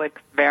heroic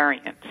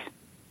variant?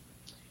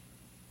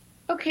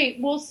 Okay,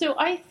 well, so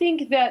I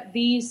think that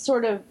these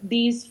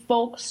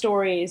folk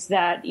stories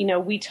that,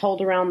 we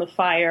told around the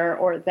fire,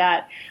 or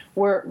that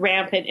were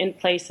rampant in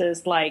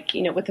places like,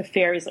 with the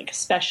fairies, like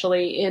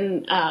especially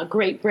in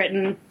Great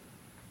Britain,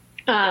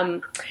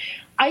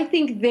 I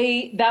think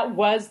that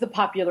was the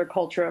popular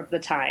culture of the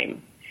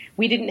time.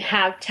 We didn't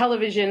have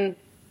television,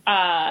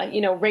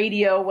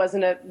 radio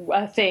wasn't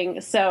a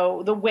thing.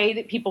 So the way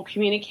that people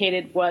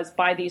communicated was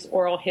by these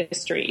oral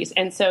histories.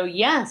 And so,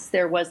 yes,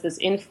 there was this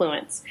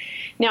influence.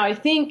 Now, I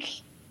think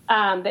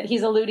that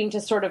he's alluding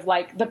to sort of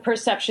like the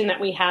perception that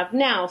we have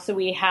now. So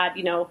we had,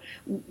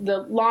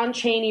 the Lon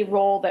Chaney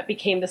role that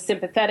became the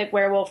sympathetic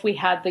werewolf. We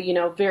had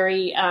the,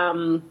 very,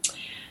 the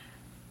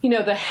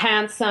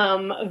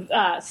handsome,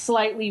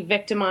 slightly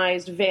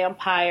victimized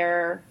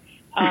vampire.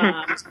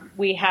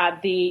 We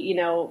had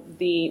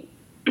the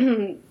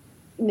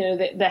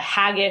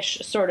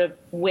haggish sort of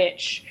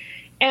witch.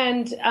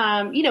 And,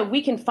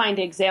 we can find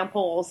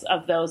examples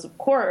of those, of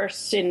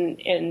course,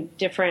 in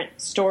different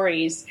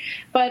stories.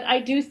 But I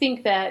do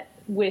think that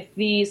with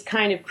these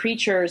kind of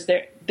creatures,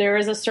 there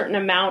is a certain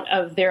amount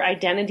of their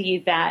identity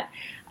that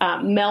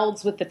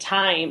melds with the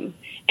time.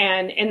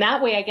 And in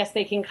that way, I guess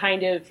they can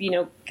kind of,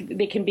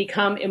 they can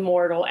become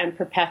immortal and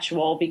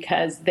perpetual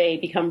because they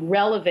become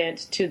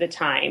relevant to the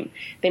time.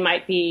 They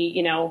might be,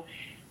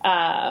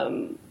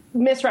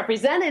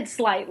 misrepresented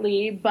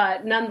slightly,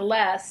 but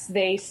nonetheless,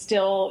 they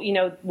still,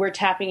 we're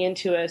tapping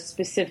into a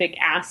specific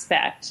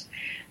aspect.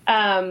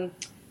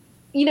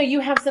 You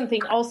have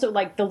something also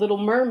like The Little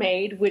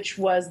Mermaid, which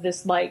was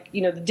this like,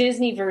 the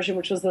Disney version,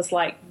 which was this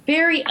like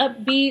very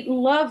upbeat,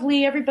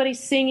 lovely, everybody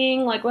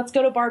singing, like, let's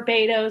go to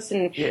Barbados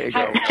and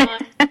have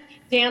fun,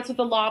 dance with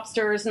the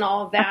lobsters and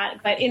all of that.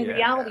 But in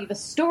reality, the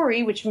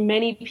story, which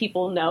many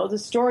people know, the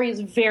story is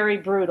very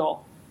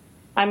brutal.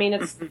 I mean,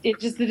 it's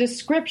just the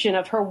description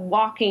of her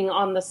walking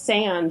on the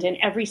sand, and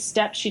every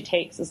step she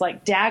takes is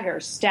like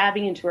daggers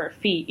stabbing into her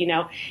feet.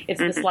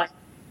 It's this like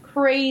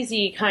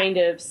crazy kind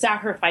of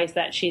sacrifice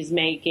that she's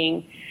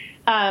making.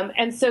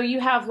 And so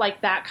you have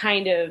like that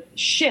kind of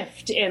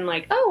shift in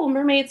like, oh,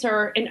 mermaids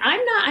are, and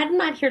I'm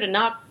not here to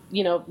knock,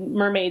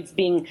 mermaids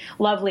being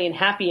lovely and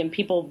happy and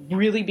people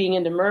really being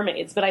into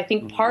mermaids. But I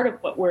think part of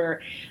what we're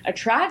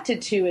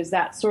attracted to is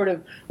that sort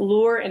of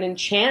lure and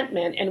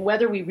enchantment. And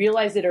whether we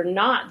realize it or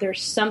not,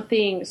 there's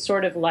something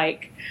sort of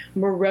like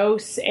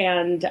morose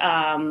and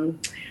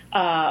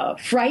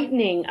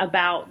frightening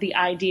about the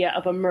idea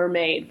of a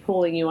mermaid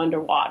pulling you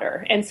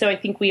underwater. And so I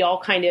think we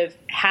all kind of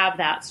have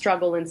that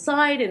struggle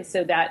inside. And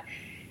so that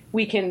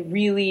we can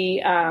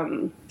really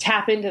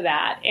tap into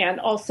that. And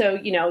also,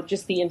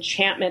 just the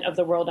enchantment of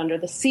the world under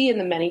the sea and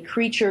the many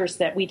creatures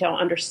that we don't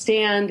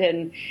understand.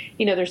 And,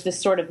 there's this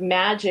sort of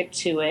magic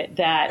to it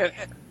that...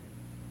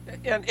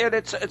 And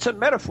it's a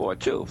metaphor,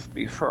 too,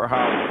 for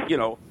how,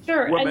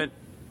 sure.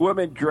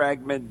 women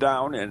drag men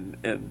down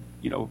and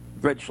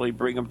eventually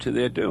bring them to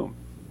their doom.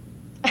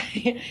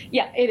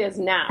 Yeah, it is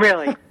now.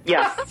 Really?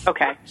 Yeah.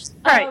 Okay.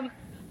 All right.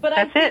 But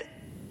that's it.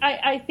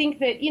 I think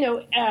that,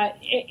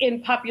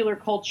 in popular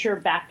culture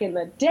back in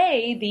the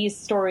day, these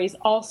stories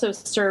also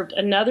served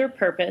another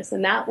purpose,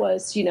 and that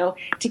was,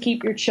 to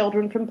keep your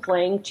children from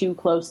playing too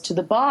close to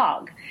the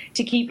bog,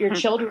 to keep your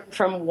children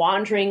from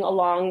wandering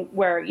along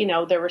where,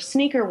 there were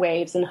sneaker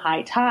waves and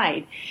high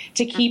tide,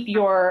 to keep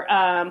your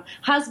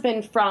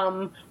husband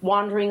from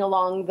wandering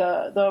along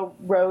the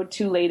road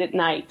too late at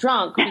night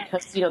drunk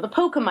because, the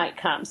polka might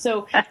come.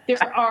 So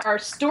there are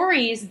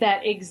stories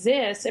that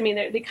exist. I mean,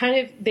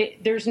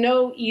 there's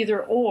no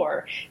either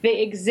or.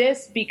 They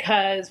exist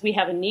because we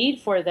have a need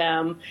for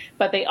them,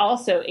 but they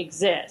also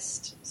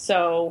exist.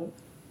 So,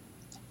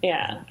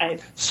 yeah.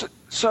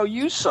 So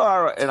you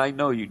saw, and I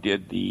know you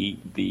did the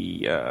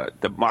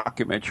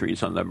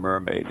mockumentaries on the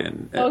Mermaid,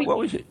 and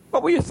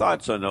what were your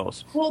thoughts on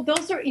those? Well,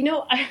 those are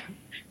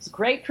it's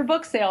great for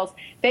book sales.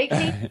 They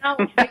came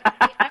out they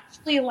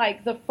actually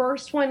like the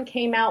first one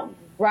came out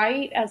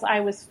right as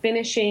I was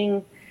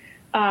finishing.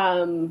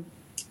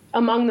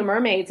 Among the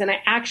Mermaids, and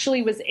I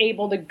actually was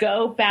able to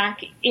go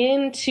back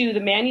into the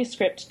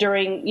manuscript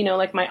during,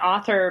 like my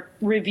author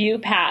review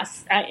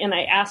pass, and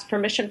I asked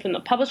permission from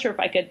the publisher if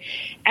I could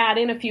add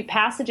in a few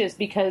passages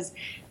because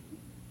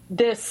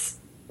this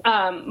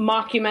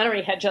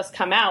mockumentary had just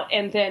come out,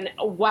 and then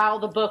while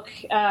the book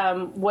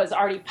was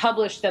already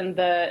published, then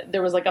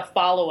there was like a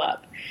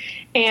follow-up.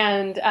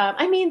 And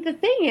the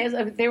thing is,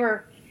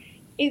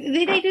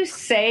 they do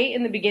say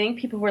in the beginning,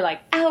 people were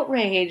like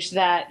outraged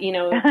that,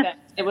 that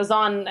it was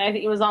on, I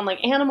think it was on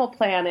like Animal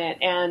Planet.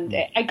 And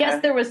I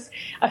guess there was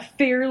a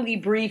fairly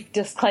brief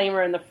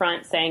disclaimer in the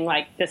front saying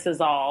like, this is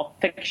all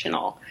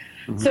fictional.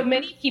 Mm-hmm. So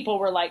many people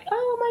were like,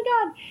 oh my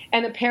God.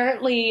 And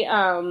apparently,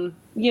 the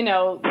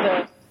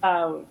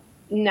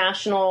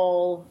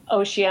National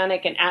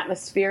Oceanic and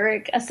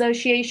Atmospheric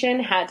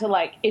Association had to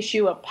like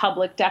issue a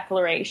public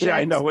declaration. Yeah,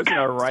 I know. Wasn't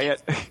it a riot?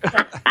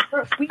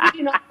 We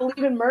do not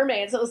believe in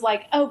mermaids. It was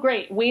like, oh,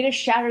 great. Way to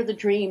shatter the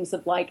dreams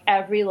of like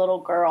every little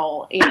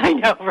girl. I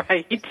know,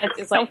 right?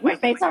 It's like,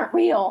 mermaids aren't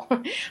real.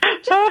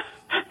 Just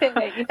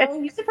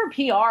use it for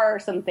PR or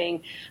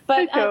something.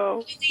 But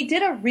they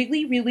did a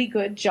really, really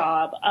good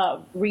job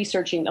of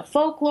researching the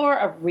folklore,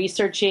 of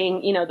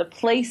researching, the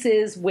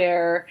places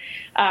where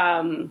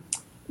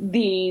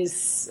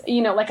these,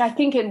 I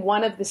think in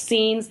one of the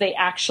scenes they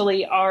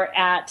actually are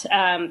at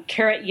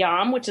Kiryat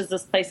Yam, which is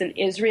this place in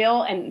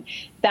Israel, and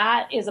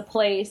that is a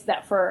place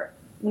that for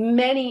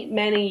many,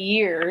 many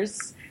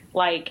years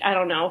like, I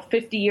don't know,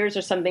 50 years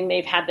or something,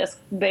 they have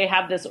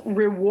this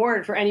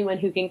reward for anyone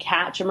who can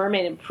catch a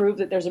mermaid and prove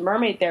that there's a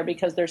mermaid there,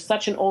 because there's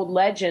such an old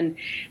legend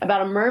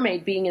about a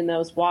mermaid being in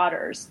those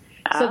waters.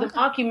 So the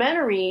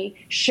documentary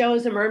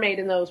shows a mermaid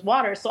in those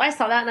waters. So I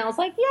saw that and I was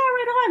like, yeah,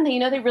 right on.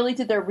 They really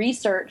did their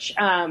research.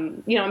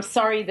 I'm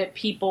sorry that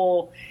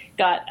people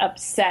got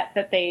upset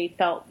that they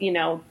felt,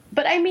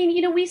 but I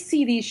mean, we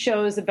see these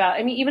shows about,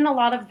 even a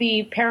lot of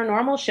the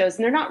paranormal shows,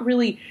 and they're not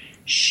really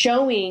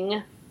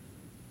showing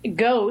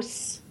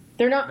ghosts.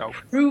 They're not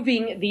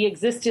proving the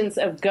existence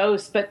of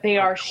ghosts, but they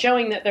are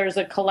showing that there's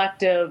a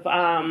collective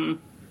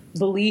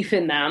belief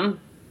in them.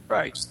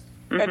 Right.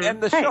 Mm-hmm.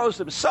 And the shows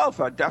themselves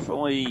are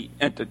definitely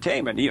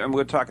entertainment. Even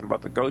we're talking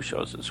about the ghost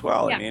shows as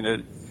well.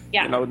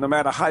 Yeah. No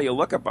matter how you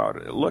look about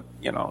it, you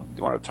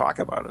want to talk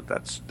about it,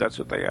 that's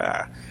what they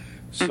are.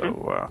 So,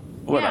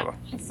 whatever.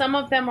 Yeah. Some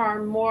of them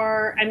are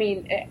more,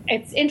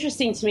 it's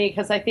interesting to me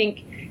because I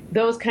think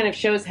those kind of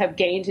shows have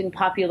gained in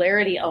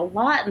popularity a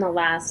lot in the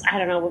last, I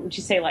don't know, what would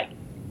you say, like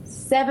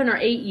 7 or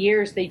 8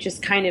 years. They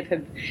just kind of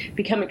have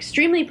become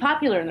extremely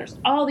popular, and there's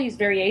all these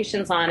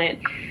variations on it.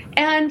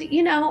 And,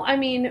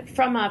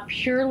 from a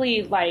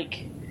purely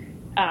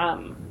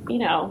an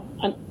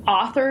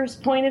author's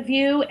point of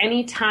view,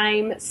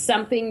 anytime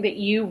something that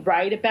you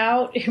write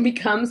about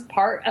becomes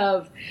part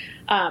of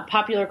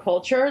popular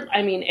culture,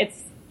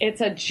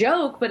 it's a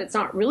joke, but it's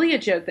not really a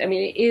joke.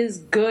 It is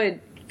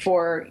good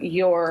for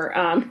your,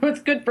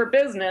 it's good for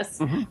business.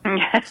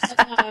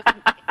 Mm-hmm.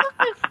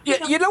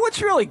 You know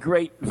what's really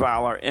great,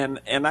 Varla,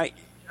 and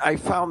I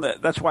found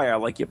that's why I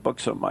like your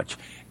book so much,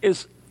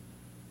 is,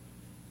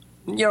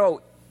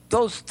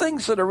 those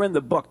things that are in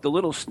the book, the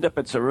little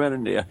snippets that are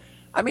in there,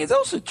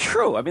 those are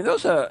true.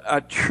 Those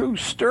are true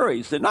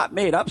stories. They're not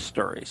made-up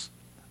stories.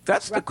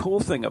 That's the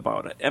cool thing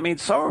about it.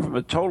 Some of them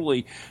are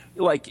totally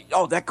like,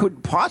 oh, that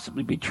couldn't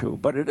possibly be true,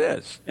 but it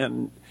is.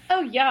 And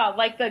oh, yeah,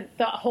 like the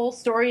whole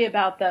story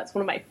about that's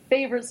one of my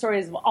favorite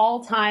stories of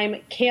all time.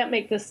 Can't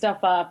make this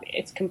stuff up.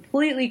 It's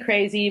completely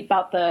crazy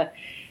about the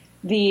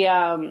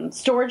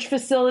storage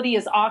facility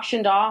is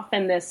auctioned off,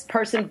 and this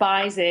person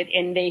buys it,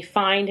 and they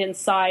find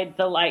inside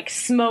the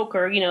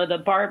smoker, the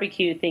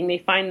barbecue thing, they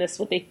find this,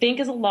 what they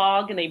think is a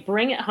log, and they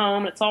bring it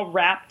home, and it's all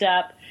wrapped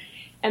up,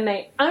 and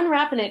they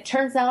unwrap, and it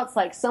turns out it's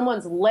like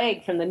someone's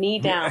leg from the knee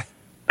down.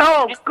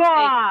 Oh,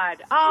 God.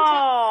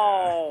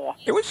 Oh.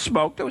 It was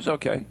smoked. It was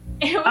okay.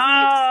 It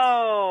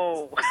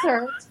was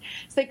so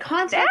they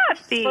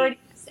contact the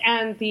authorities,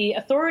 and the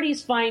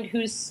authorities find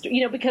who's,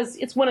 because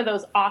it's one of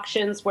those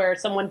auctions where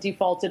someone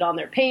defaulted on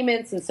their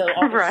payments, and so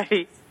all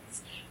this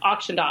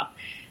auctioned off.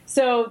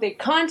 So they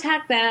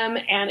contact them,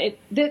 and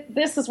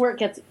this is where it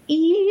gets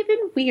even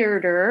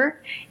weirder.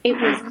 It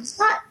was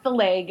not the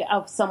leg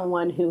of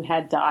someone who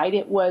had died.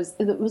 It was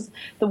the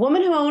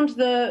woman who owned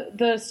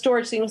the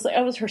storage thing.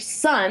 It was her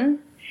son,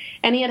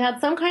 and he had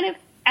some kind of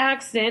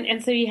accident,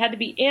 and so he had to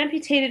be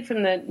amputated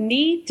from the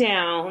knee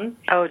down.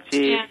 Oh,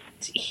 geez. And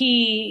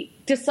he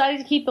decided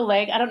to keep the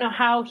leg. I don't know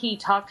how he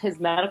talked his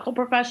medical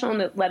professional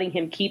into letting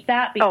him keep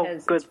that,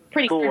 because it's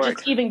pretty hard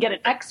just even get an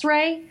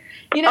X-ray,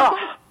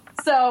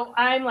 So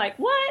I'm like,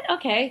 what?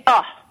 Okay.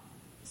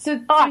 So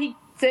he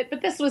gets it,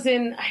 but this was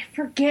in, I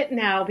forget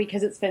now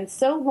because it's been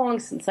so long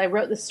since I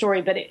wrote the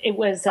story, but it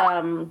was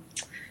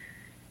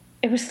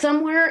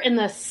somewhere in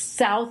the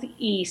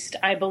southeast,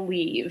 I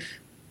believe.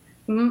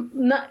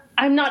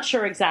 I'm not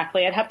sure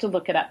exactly. I'd have to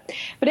look it up.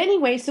 But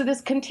anyway, so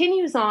this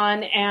continues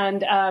on,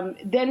 and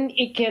then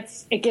it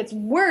gets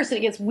worse.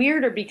 It gets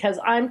weirder because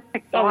I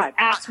was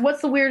asked,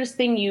 "What's the weirdest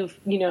thing you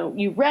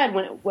read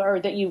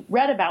that you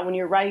read about when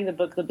you were writing the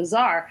book, The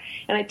Bizarre?"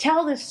 And I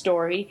tell this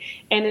story,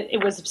 and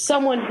it was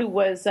someone who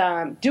was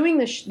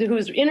who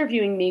was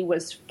interviewing me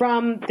was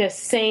from this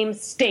same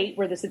state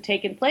where this had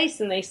taken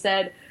place, and they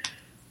said,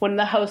 when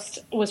the host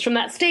was from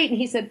that state, and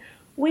he said,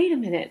 "Wait a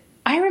minute.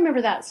 I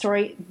remember that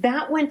story.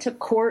 That went to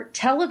court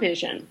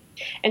television."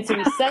 And so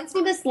he sends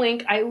me this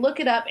link. I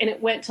look it up, and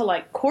it went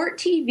to court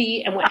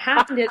TV. And what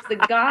happened is the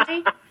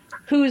guy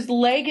whose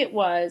leg it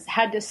was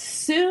had to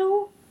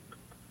sue.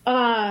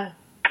 I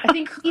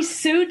think he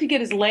sued to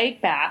get his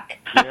leg back.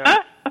 Yeah.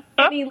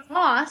 And he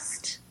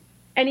lost.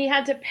 And he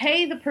had to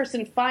pay the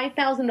person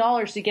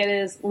 $5,000 to get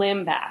his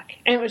limb back.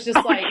 And it was just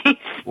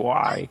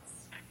why?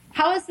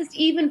 How is this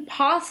even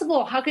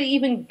possible? How could it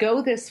even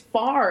go this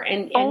far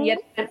and yet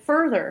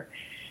further?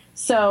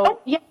 So,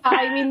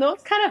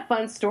 those kind of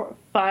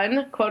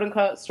fun, quote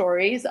unquote,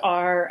 stories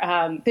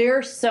are, there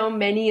are so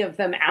many of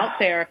them out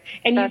there.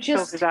 And you're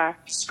just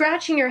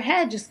scratching your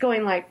head, just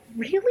going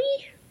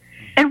really?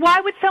 And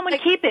why would someone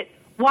keep it?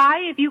 Why,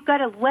 if you've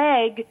got a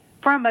leg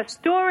from a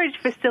storage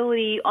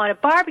facility on a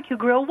barbecue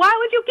grill, why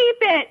would you keep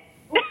it?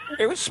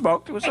 It was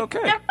smoked. It was okay.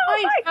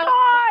 Oh my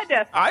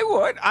God! I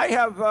would. I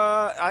have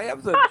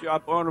the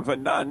jawbone of a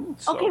nun.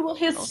 So, okay. Well,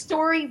 his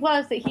story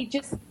was that he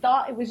just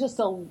thought it was just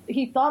a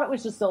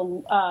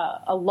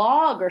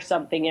log or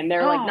something, and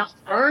they're not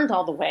burned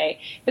all the way.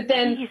 But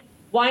then,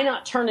 why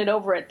not turn it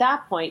over at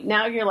that point?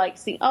 Now you're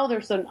seeing,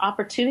 there's an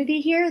opportunity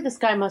here. This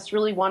guy must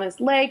really want his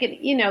leg,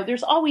 and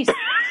there's always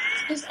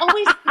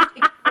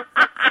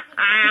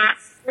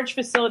storage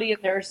facility,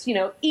 and there's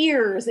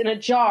ears in a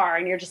jar,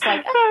 and you're just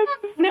like,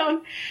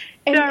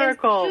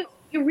 hysterical.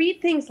 You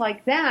read things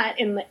like that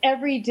in the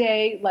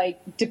everyday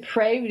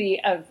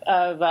depravity of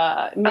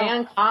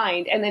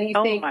mankind, and then you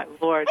think, "Oh my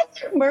Lord,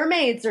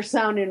 mermaids are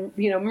sounding,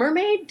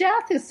 mermaid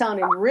death is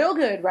sounding real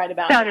good right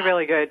about now." Sounded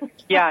really good.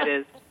 Yeah, it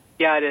is.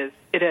 Yeah, it is.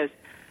 It is.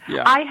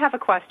 Yeah. I have a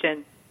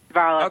question,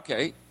 Varla.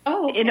 Okay.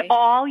 Oh, okay. In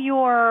all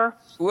your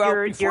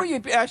before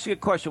you ask you a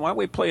question, why don't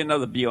we play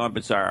another Beyond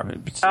Bizarre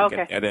and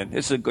get that in?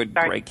 This is a good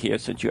break here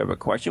since you have a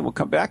question. We'll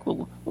come back.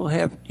 We'll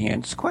have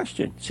Anne's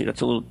question. See,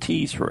 that's a little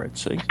tease for it.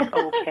 See?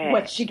 Okay.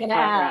 What's she gonna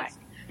ask?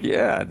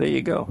 Yeah, there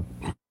you go.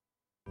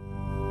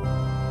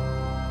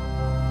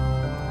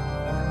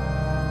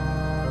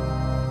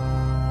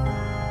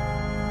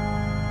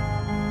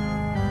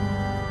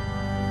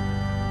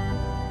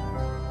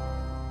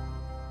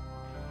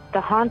 The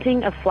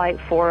Haunting of Flight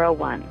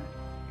 401.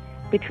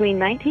 Between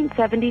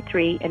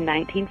 1973 and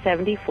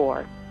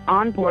 1974,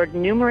 on board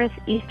numerous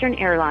Eastern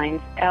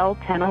Airlines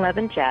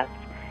L-1011 jets,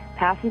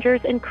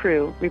 passengers and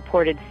crew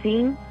reported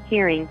seeing,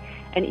 hearing,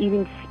 and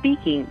even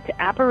speaking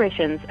to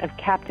apparitions of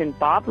Captain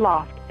Bob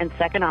Loft and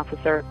Second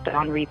Officer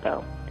Don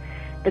Repo.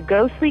 The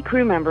ghostly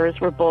crew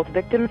members were both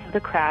victims of the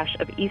crash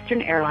of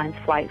Eastern Airlines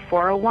Flight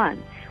 401,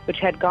 which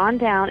had gone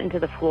down into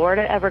the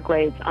Florida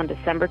Everglades on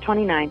December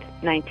 29,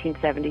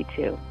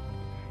 1972.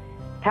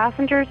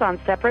 Passengers on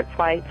separate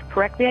flights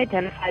correctly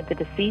identified the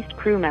deceased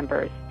crew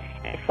members,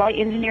 and flight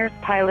engineers,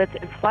 pilots,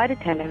 and flight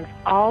attendants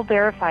all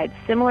verified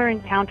similar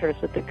encounters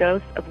with the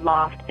ghosts of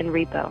Loft and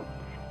Repo.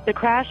 The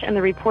crash and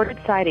the reported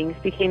sightings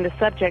became the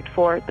subject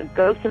for The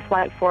Ghost of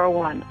Flight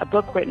 401, a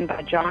book written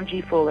by John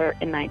G. Fuller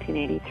in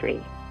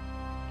 1983.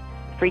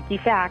 Freaky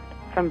fact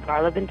from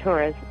Varla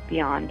Ventura's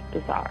Beyond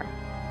Bizarre.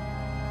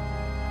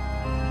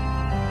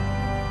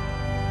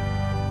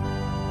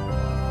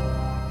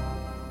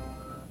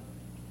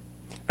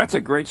 That's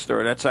a great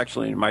story. That's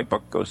actually in my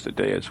book, Ghost of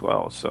Day, as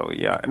well. So,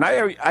 yeah. And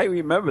I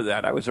remember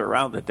that. I was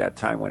around at that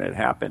time when it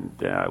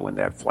happened, when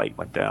that flight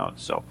went down.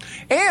 So,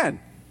 and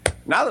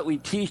now that we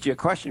teased you a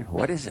question,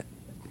 what is it?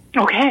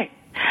 Okay.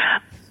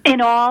 In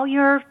all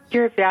your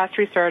vast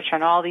research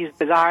on all these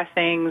bizarre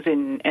things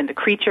and the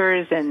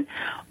creatures, and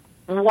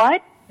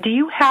what do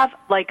you have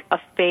a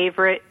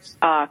favorite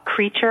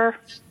creature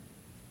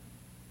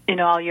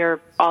in all your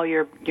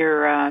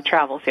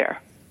travels here?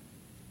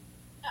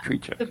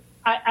 Creature.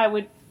 I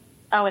would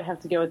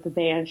have to go with the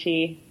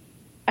Banshee.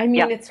 I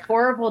mean, It's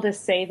horrible to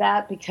say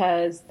that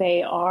because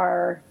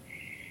they're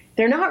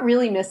not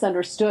really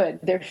misunderstood.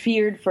 They're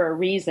feared for a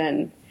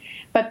reason.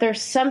 But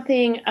there's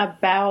something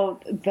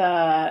about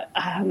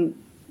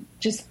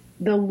just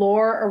the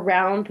lore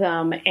around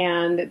them,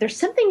 and there's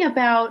something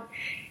about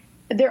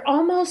they're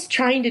almost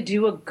trying to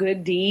do a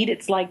good deed.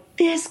 It's like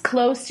this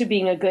close to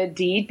being a good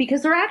deed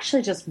because they're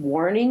actually just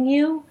warning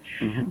you.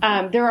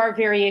 Mm-hmm. There are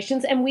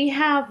variations, and we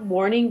have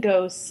warning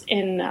ghosts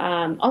in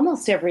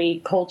almost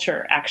every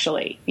culture,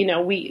 actually.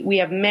 We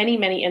have many,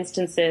 many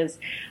instances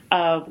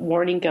of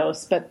warning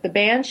ghosts, but the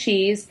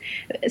Banshees,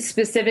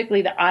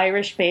 specifically the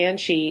Irish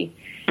Banshee,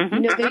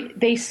 mm-hmm.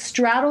 They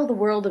straddle the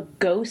world of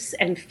ghosts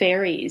and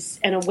fairies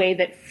in a way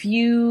that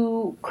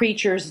few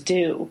creatures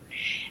do.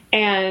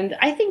 And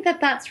I think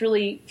that that's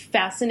really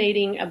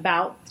fascinating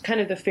about kind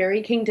of the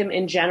fairy kingdom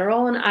in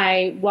general.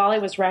 And while I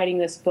was writing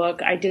this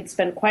book, I did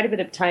spend quite a bit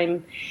of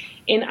time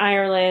in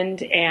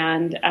Ireland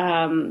and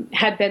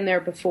had been there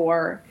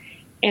before.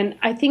 And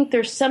I think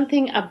there's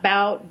something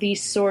about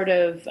these sort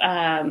of,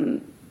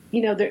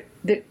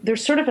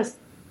 there's sort of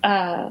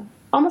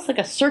almost like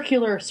a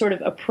circular sort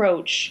of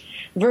approach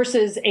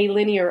versus a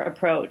linear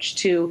approach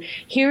to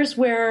here's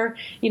where,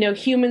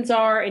 humans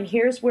are and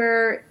here's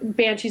where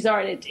banshees are.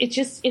 And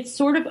it's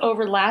sort of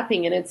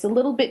overlapping, and it's a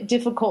little bit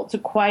difficult to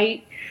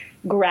quite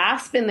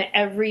grasp in the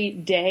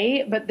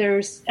everyday, but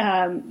there's,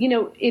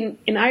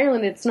 in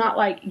Ireland, it's not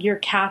like you're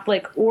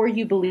Catholic or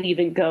you believe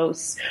in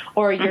ghosts,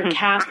 or you're mm-hmm.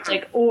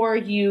 Catholic or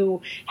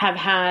you have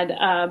had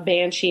a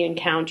banshee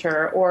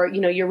encounter, or,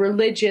 you're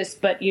religious,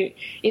 but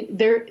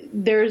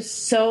there's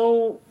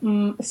so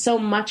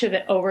much of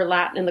it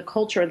overlapped in the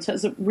culture. And so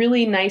it's a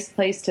really nice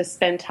place to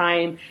spend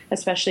time,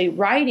 especially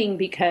writing,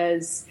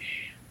 because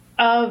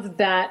of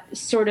that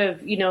sort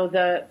of,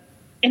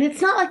 and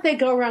it's not like they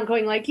go around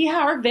going like, yeah,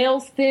 our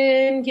veil's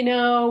thin,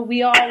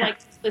 we all like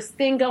this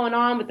thing going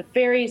on with the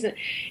fairies. And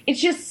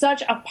it's just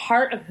such a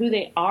part of who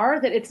they are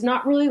that it's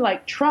not really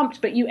like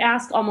trumped, but you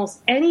ask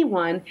almost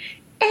anyone,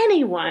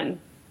 and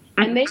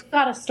they've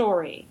got a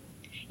story.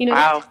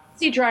 Wow. The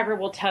taxi driver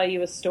will tell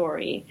you a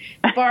story.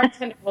 The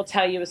bartender will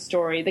tell you a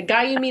story. The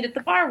guy you meet at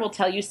the bar will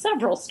tell you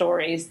several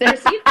stories.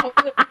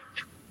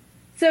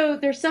 So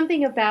there's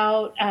something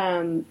about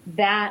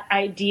that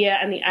idea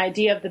and the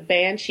idea of the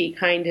banshee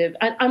kind of.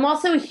 I'm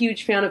also a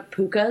huge fan of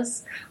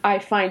puckas. I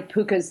find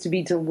puckas to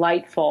be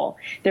delightful.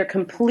 They're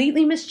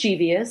completely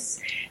mischievous.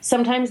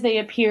 Sometimes they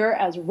appear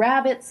as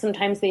rabbits.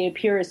 Sometimes they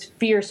appear as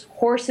fierce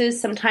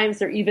horses. Sometimes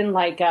they're even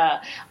like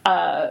a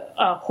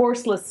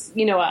horseless,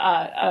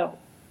 a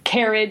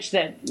carriage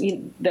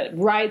that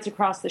rides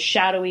across the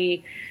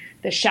shadowy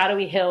the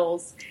shadowy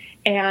hills.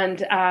 And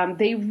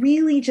they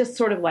really just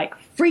sort of like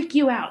freak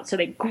you out. So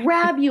they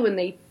grab you and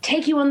they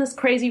take you on this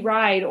crazy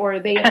ride, or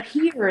they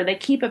appear, they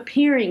keep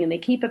appearing and they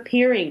keep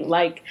appearing,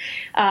 like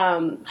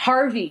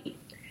Harvey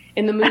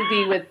in the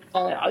movie with,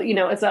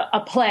 it's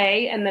a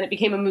play, and then it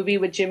became a movie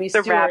with Jimmy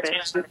Stewart.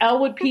 Rabbit. And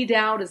Elwood P.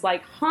 Dowd is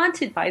like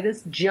haunted by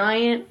this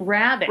giant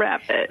rabbit.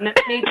 And it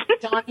made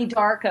Donnie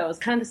Darko. It's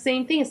kind of the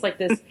same thing. It's like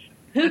this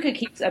puka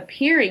keeps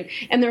appearing,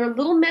 and they're a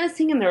little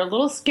menacing and they're a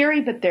little scary,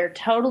 but they're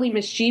totally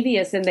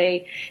mischievous, and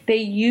they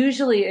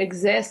usually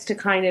exist to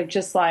kind of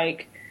just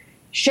like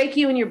shake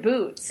you in your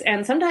boots.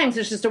 And sometimes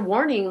there's just a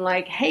warning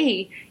like,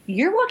 hey,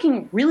 you're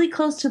walking really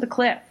close to the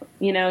cliff.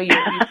 You're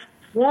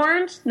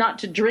warned not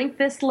to drink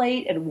this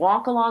late and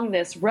walk along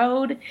this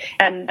road,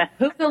 and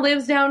puka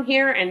lives down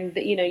here, and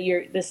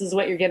this is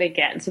what you're going to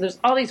get. And so there's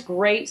all these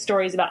great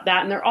stories about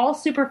that, and they're all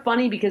super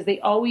funny because they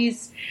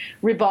always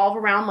revolve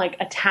around like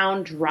a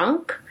town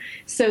drunk.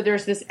 So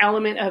there's this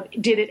element of,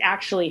 did it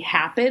actually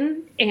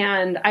happen?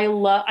 And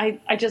I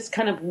just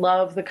kind of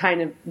love the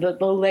kind of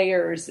the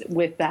layers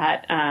with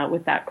that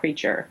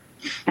creature.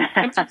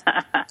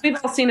 We've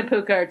all seen a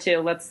puka or two.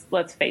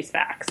 Let's face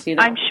facts.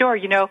 I'm sure.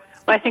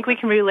 I think we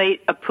can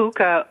relate a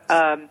puka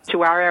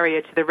to our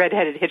area, to the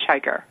red-headed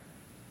hitchhiker.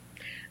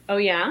 Oh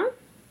yeah.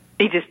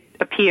 He just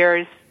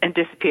appears and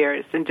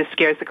disappears and just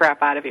scares the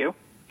crap out of you.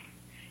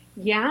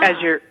 Yeah.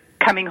 As you're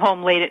coming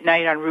home late at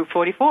night on Route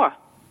 44.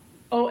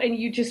 Oh, and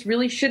you just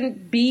really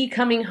shouldn't be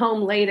coming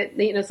home late at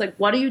night. It's like,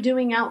 what are you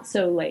doing out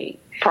so late?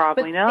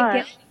 Probably not.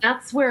 Again,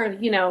 that's where,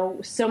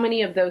 so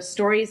many of those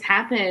stories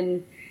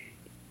happen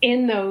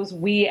in those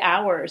wee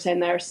hours.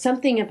 And there's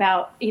something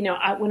about,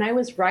 when I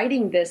was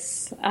writing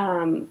this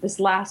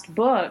last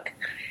book,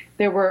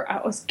 I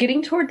was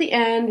getting toward the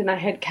end, and I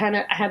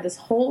had this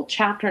whole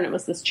chapter, and it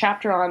was this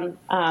chapter on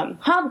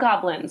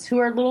hobgoblins, who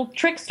are little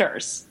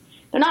tricksters.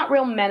 They're not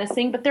real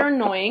menacing, but they're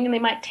annoying, and they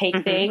might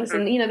take things,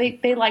 and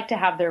they like to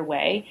have their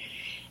way.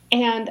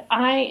 And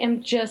I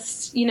am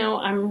just,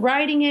 I'm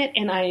writing it,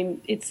 and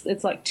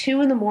it's like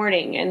 2 a.m,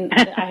 and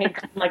I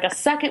had like a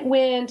second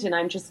wind, and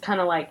I'm just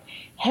kind of like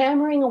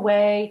hammering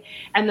away.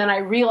 And then I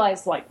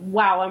realized, like,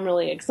 wow, I'm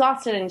really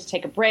exhausted. I need to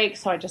take a break.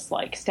 So I just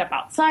like step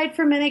outside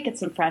for a minute, get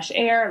some fresh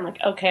air. I'm like,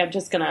 okay, I'm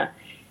just gonna,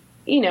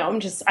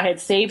 I had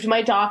saved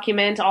my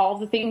document, all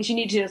the things you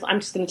need to do. I'm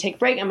just going to take a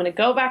break. I'm going to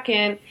go back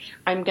in.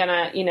 I'm going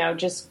to,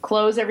 just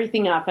close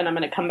everything up, and I'm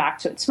going to come back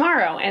to it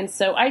tomorrow. And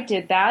so I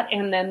did that.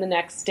 And then the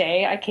next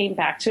day I came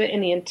back to it,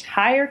 and the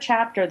entire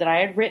chapter that I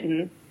had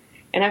written,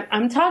 and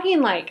I'm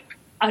talking like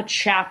a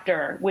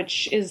chapter,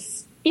 which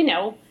is,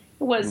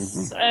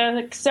 was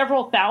like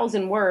several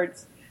thousand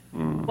words,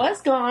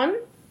 was gone.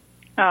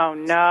 Oh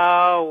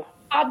no.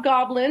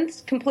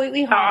 Hobgoblins,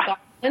 completely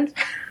hobgoblins.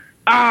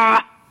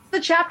 The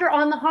chapter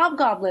on the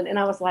hobgoblin, and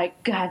I was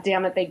like, God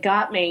damn it, they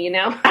got me,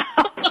 Well,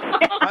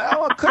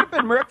 it could have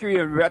been Mercury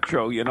in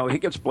retro, he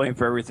gets blamed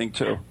for everything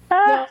too.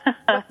 No, it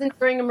wasn't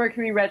during a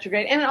Mercury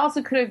retrograde, and it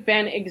also could have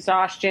been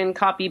exhaustion,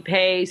 copy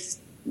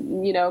paste,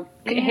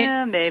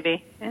 yeah,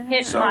 maybe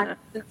hit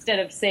instead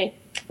of save.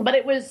 But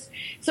it was,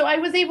 so I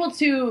was able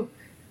to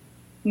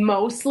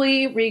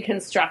mostly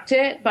reconstruct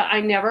it, but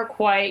I never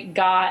quite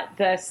got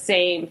the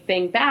same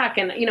thing back.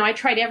 And, I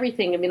tried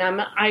everything. I mean,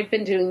 I've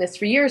been doing this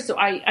for years, so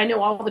I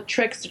know all the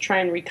tricks to try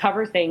and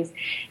recover things.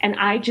 And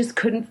I just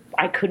couldn't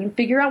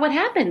figure out what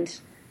happened.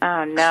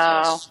 Oh,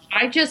 no.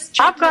 I just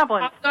checked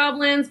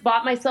Hobgoblins,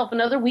 bought myself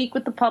another week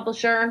with the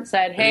publisher,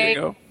 said, hey,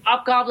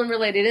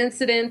 Hobgoblin-related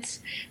incident.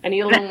 I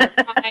need a little more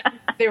time.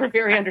 They were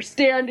very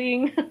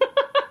understanding.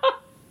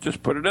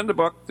 Just put it in the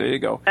book. There you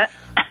go.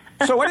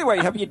 So anyway,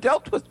 have you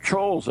dealt with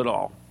trolls at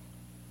all?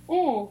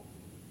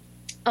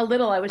 A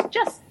little. I was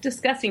just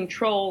discussing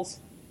trolls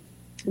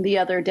the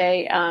other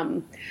day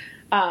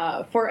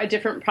for a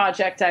different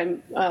project.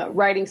 I'm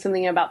writing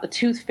something about the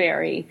Tooth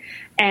Fairy.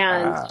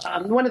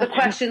 And one of the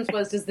questions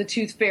was, does the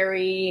Tooth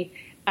Fairy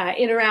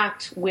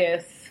interact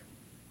with,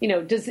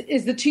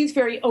 is the Tooth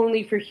Fairy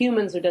only for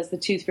humans, or does the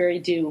Tooth Fairy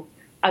do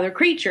other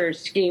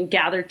creatures,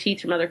 gather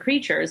teeth from other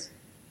creatures?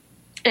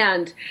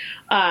 And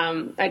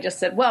I just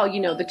said, well,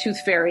 the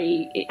Tooth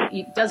Fairy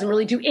it doesn't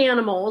really do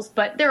animals,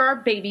 but there are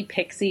baby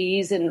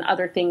pixies and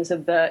other things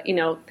of the,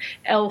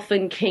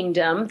 elfin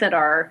kingdom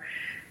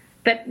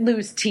that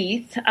lose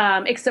teeth,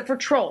 except for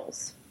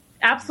trolls.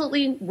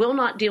 Absolutely will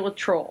not deal with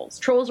trolls.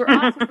 Trolls are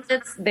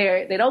opposites.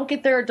 They don't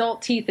get their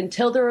adult teeth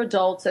until they're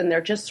adults, and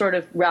they're just sort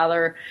of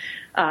rather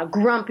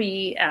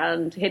grumpy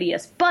and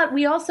hideous. But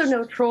we also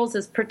know trolls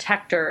as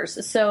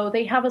protectors, so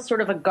they have a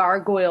sort of a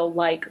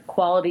gargoyle-like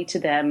quality to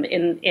them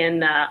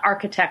in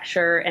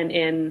architecture and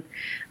in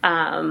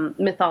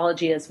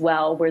mythology as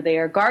well, where they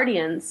are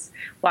guardians,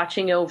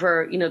 watching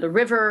over the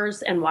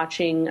rivers and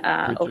watching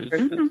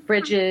over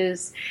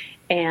bridges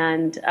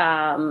and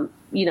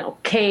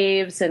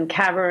caves and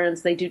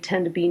caverns. They do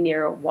tend to be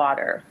near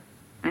water.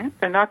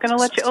 They're not going to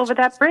let you over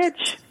that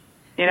bridge.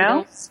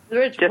 Just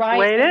the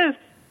way it is.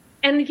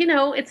 And,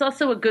 it's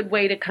also a good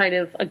way to kind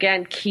of,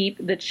 again,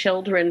 keep the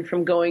children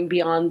from going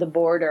beyond the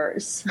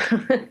borders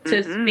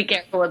to be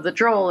careful of the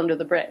troll under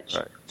the bridge.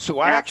 Right. So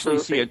I actually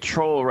see a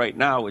troll right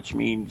now, which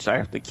means I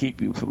have to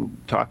keep you from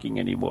talking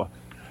anymore.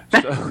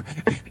 So,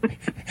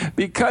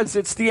 because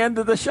it's the end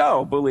of the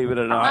show, believe it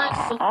or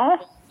not.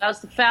 That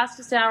was the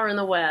fastest hour in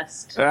the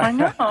West. I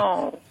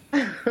know.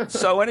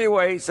 So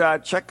anyways,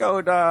 check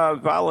out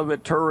Varla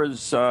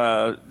Ventura's...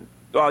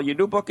 well, your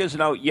new book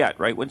isn't out yet,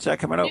 right? When's that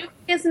coming out? New book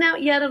isn't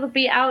out yet. It'll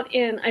be out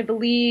in, I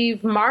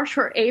believe, March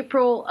or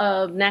April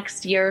of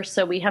next year,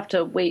 so we have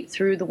to wait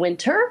through the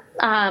winter.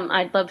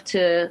 I'd love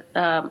to...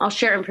 I'll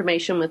share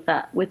information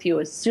with you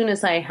as soon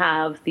as I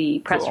have the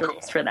press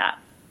release for that.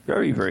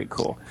 Very, very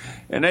cool.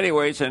 And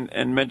anyways,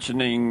 and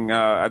mentioning,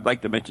 I'd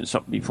like to mention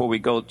something before we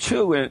go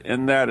too,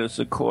 and that is,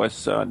 of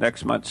course,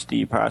 next month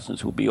Steve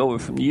Parsons will be over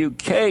from the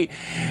UK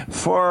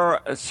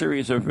for a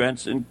series of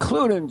events,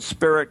 including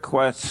Spirit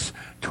Quest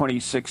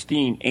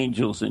 2016,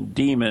 Angels and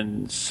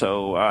Demons.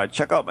 So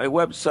check out my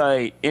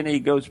website,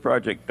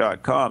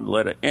 neghostproject.com, the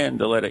letter N,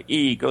 the letter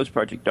E,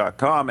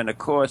 ghostproject.com. And, of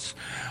course,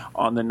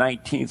 on the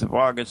 19th of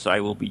August,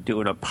 I will be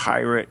doing a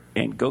pirate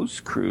and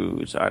ghost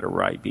cruise out of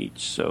Rye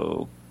Beach.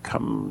 So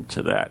come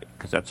to that,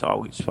 because that's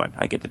always fun.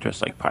 I get to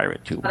dress like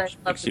pirate, too, which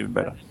makes it even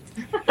better.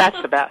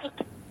 That's the best.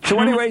 So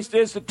anyways,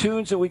 there's the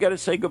tunes, and we got to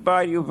say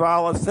goodbye to you,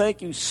 Varla.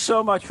 Thank you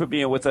so much for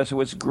being with us. It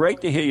was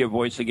great to hear your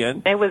voice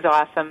again. It was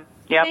awesome.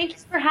 Yep.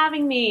 Thanks for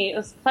having me. It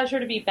was a pleasure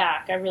to be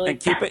back. I really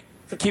keep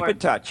in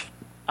touch.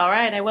 All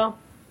right, I will.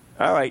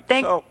 All right.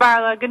 Thanks,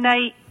 Varla. Good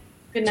night.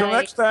 Good night. Till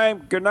next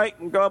time, good night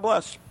and God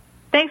bless.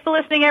 Thanks for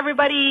listening,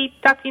 everybody.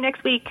 Talk to you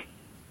next week.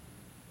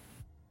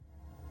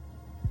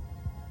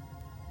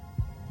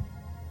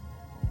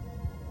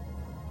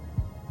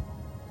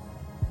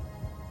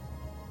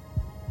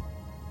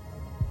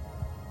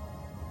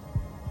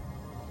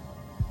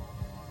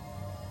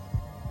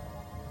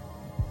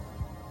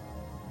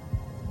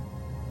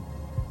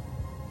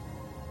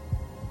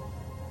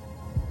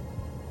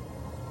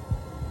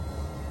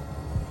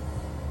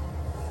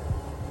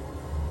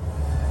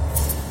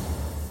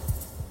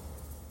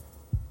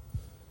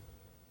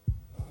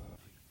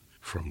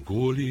 From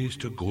ghoulies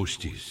to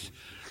ghosties,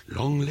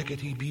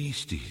 long-leggedy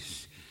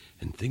beasties,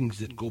 and things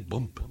that go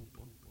bump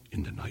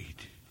in the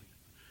night.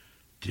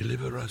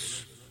 Deliver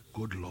us,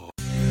 good Lord.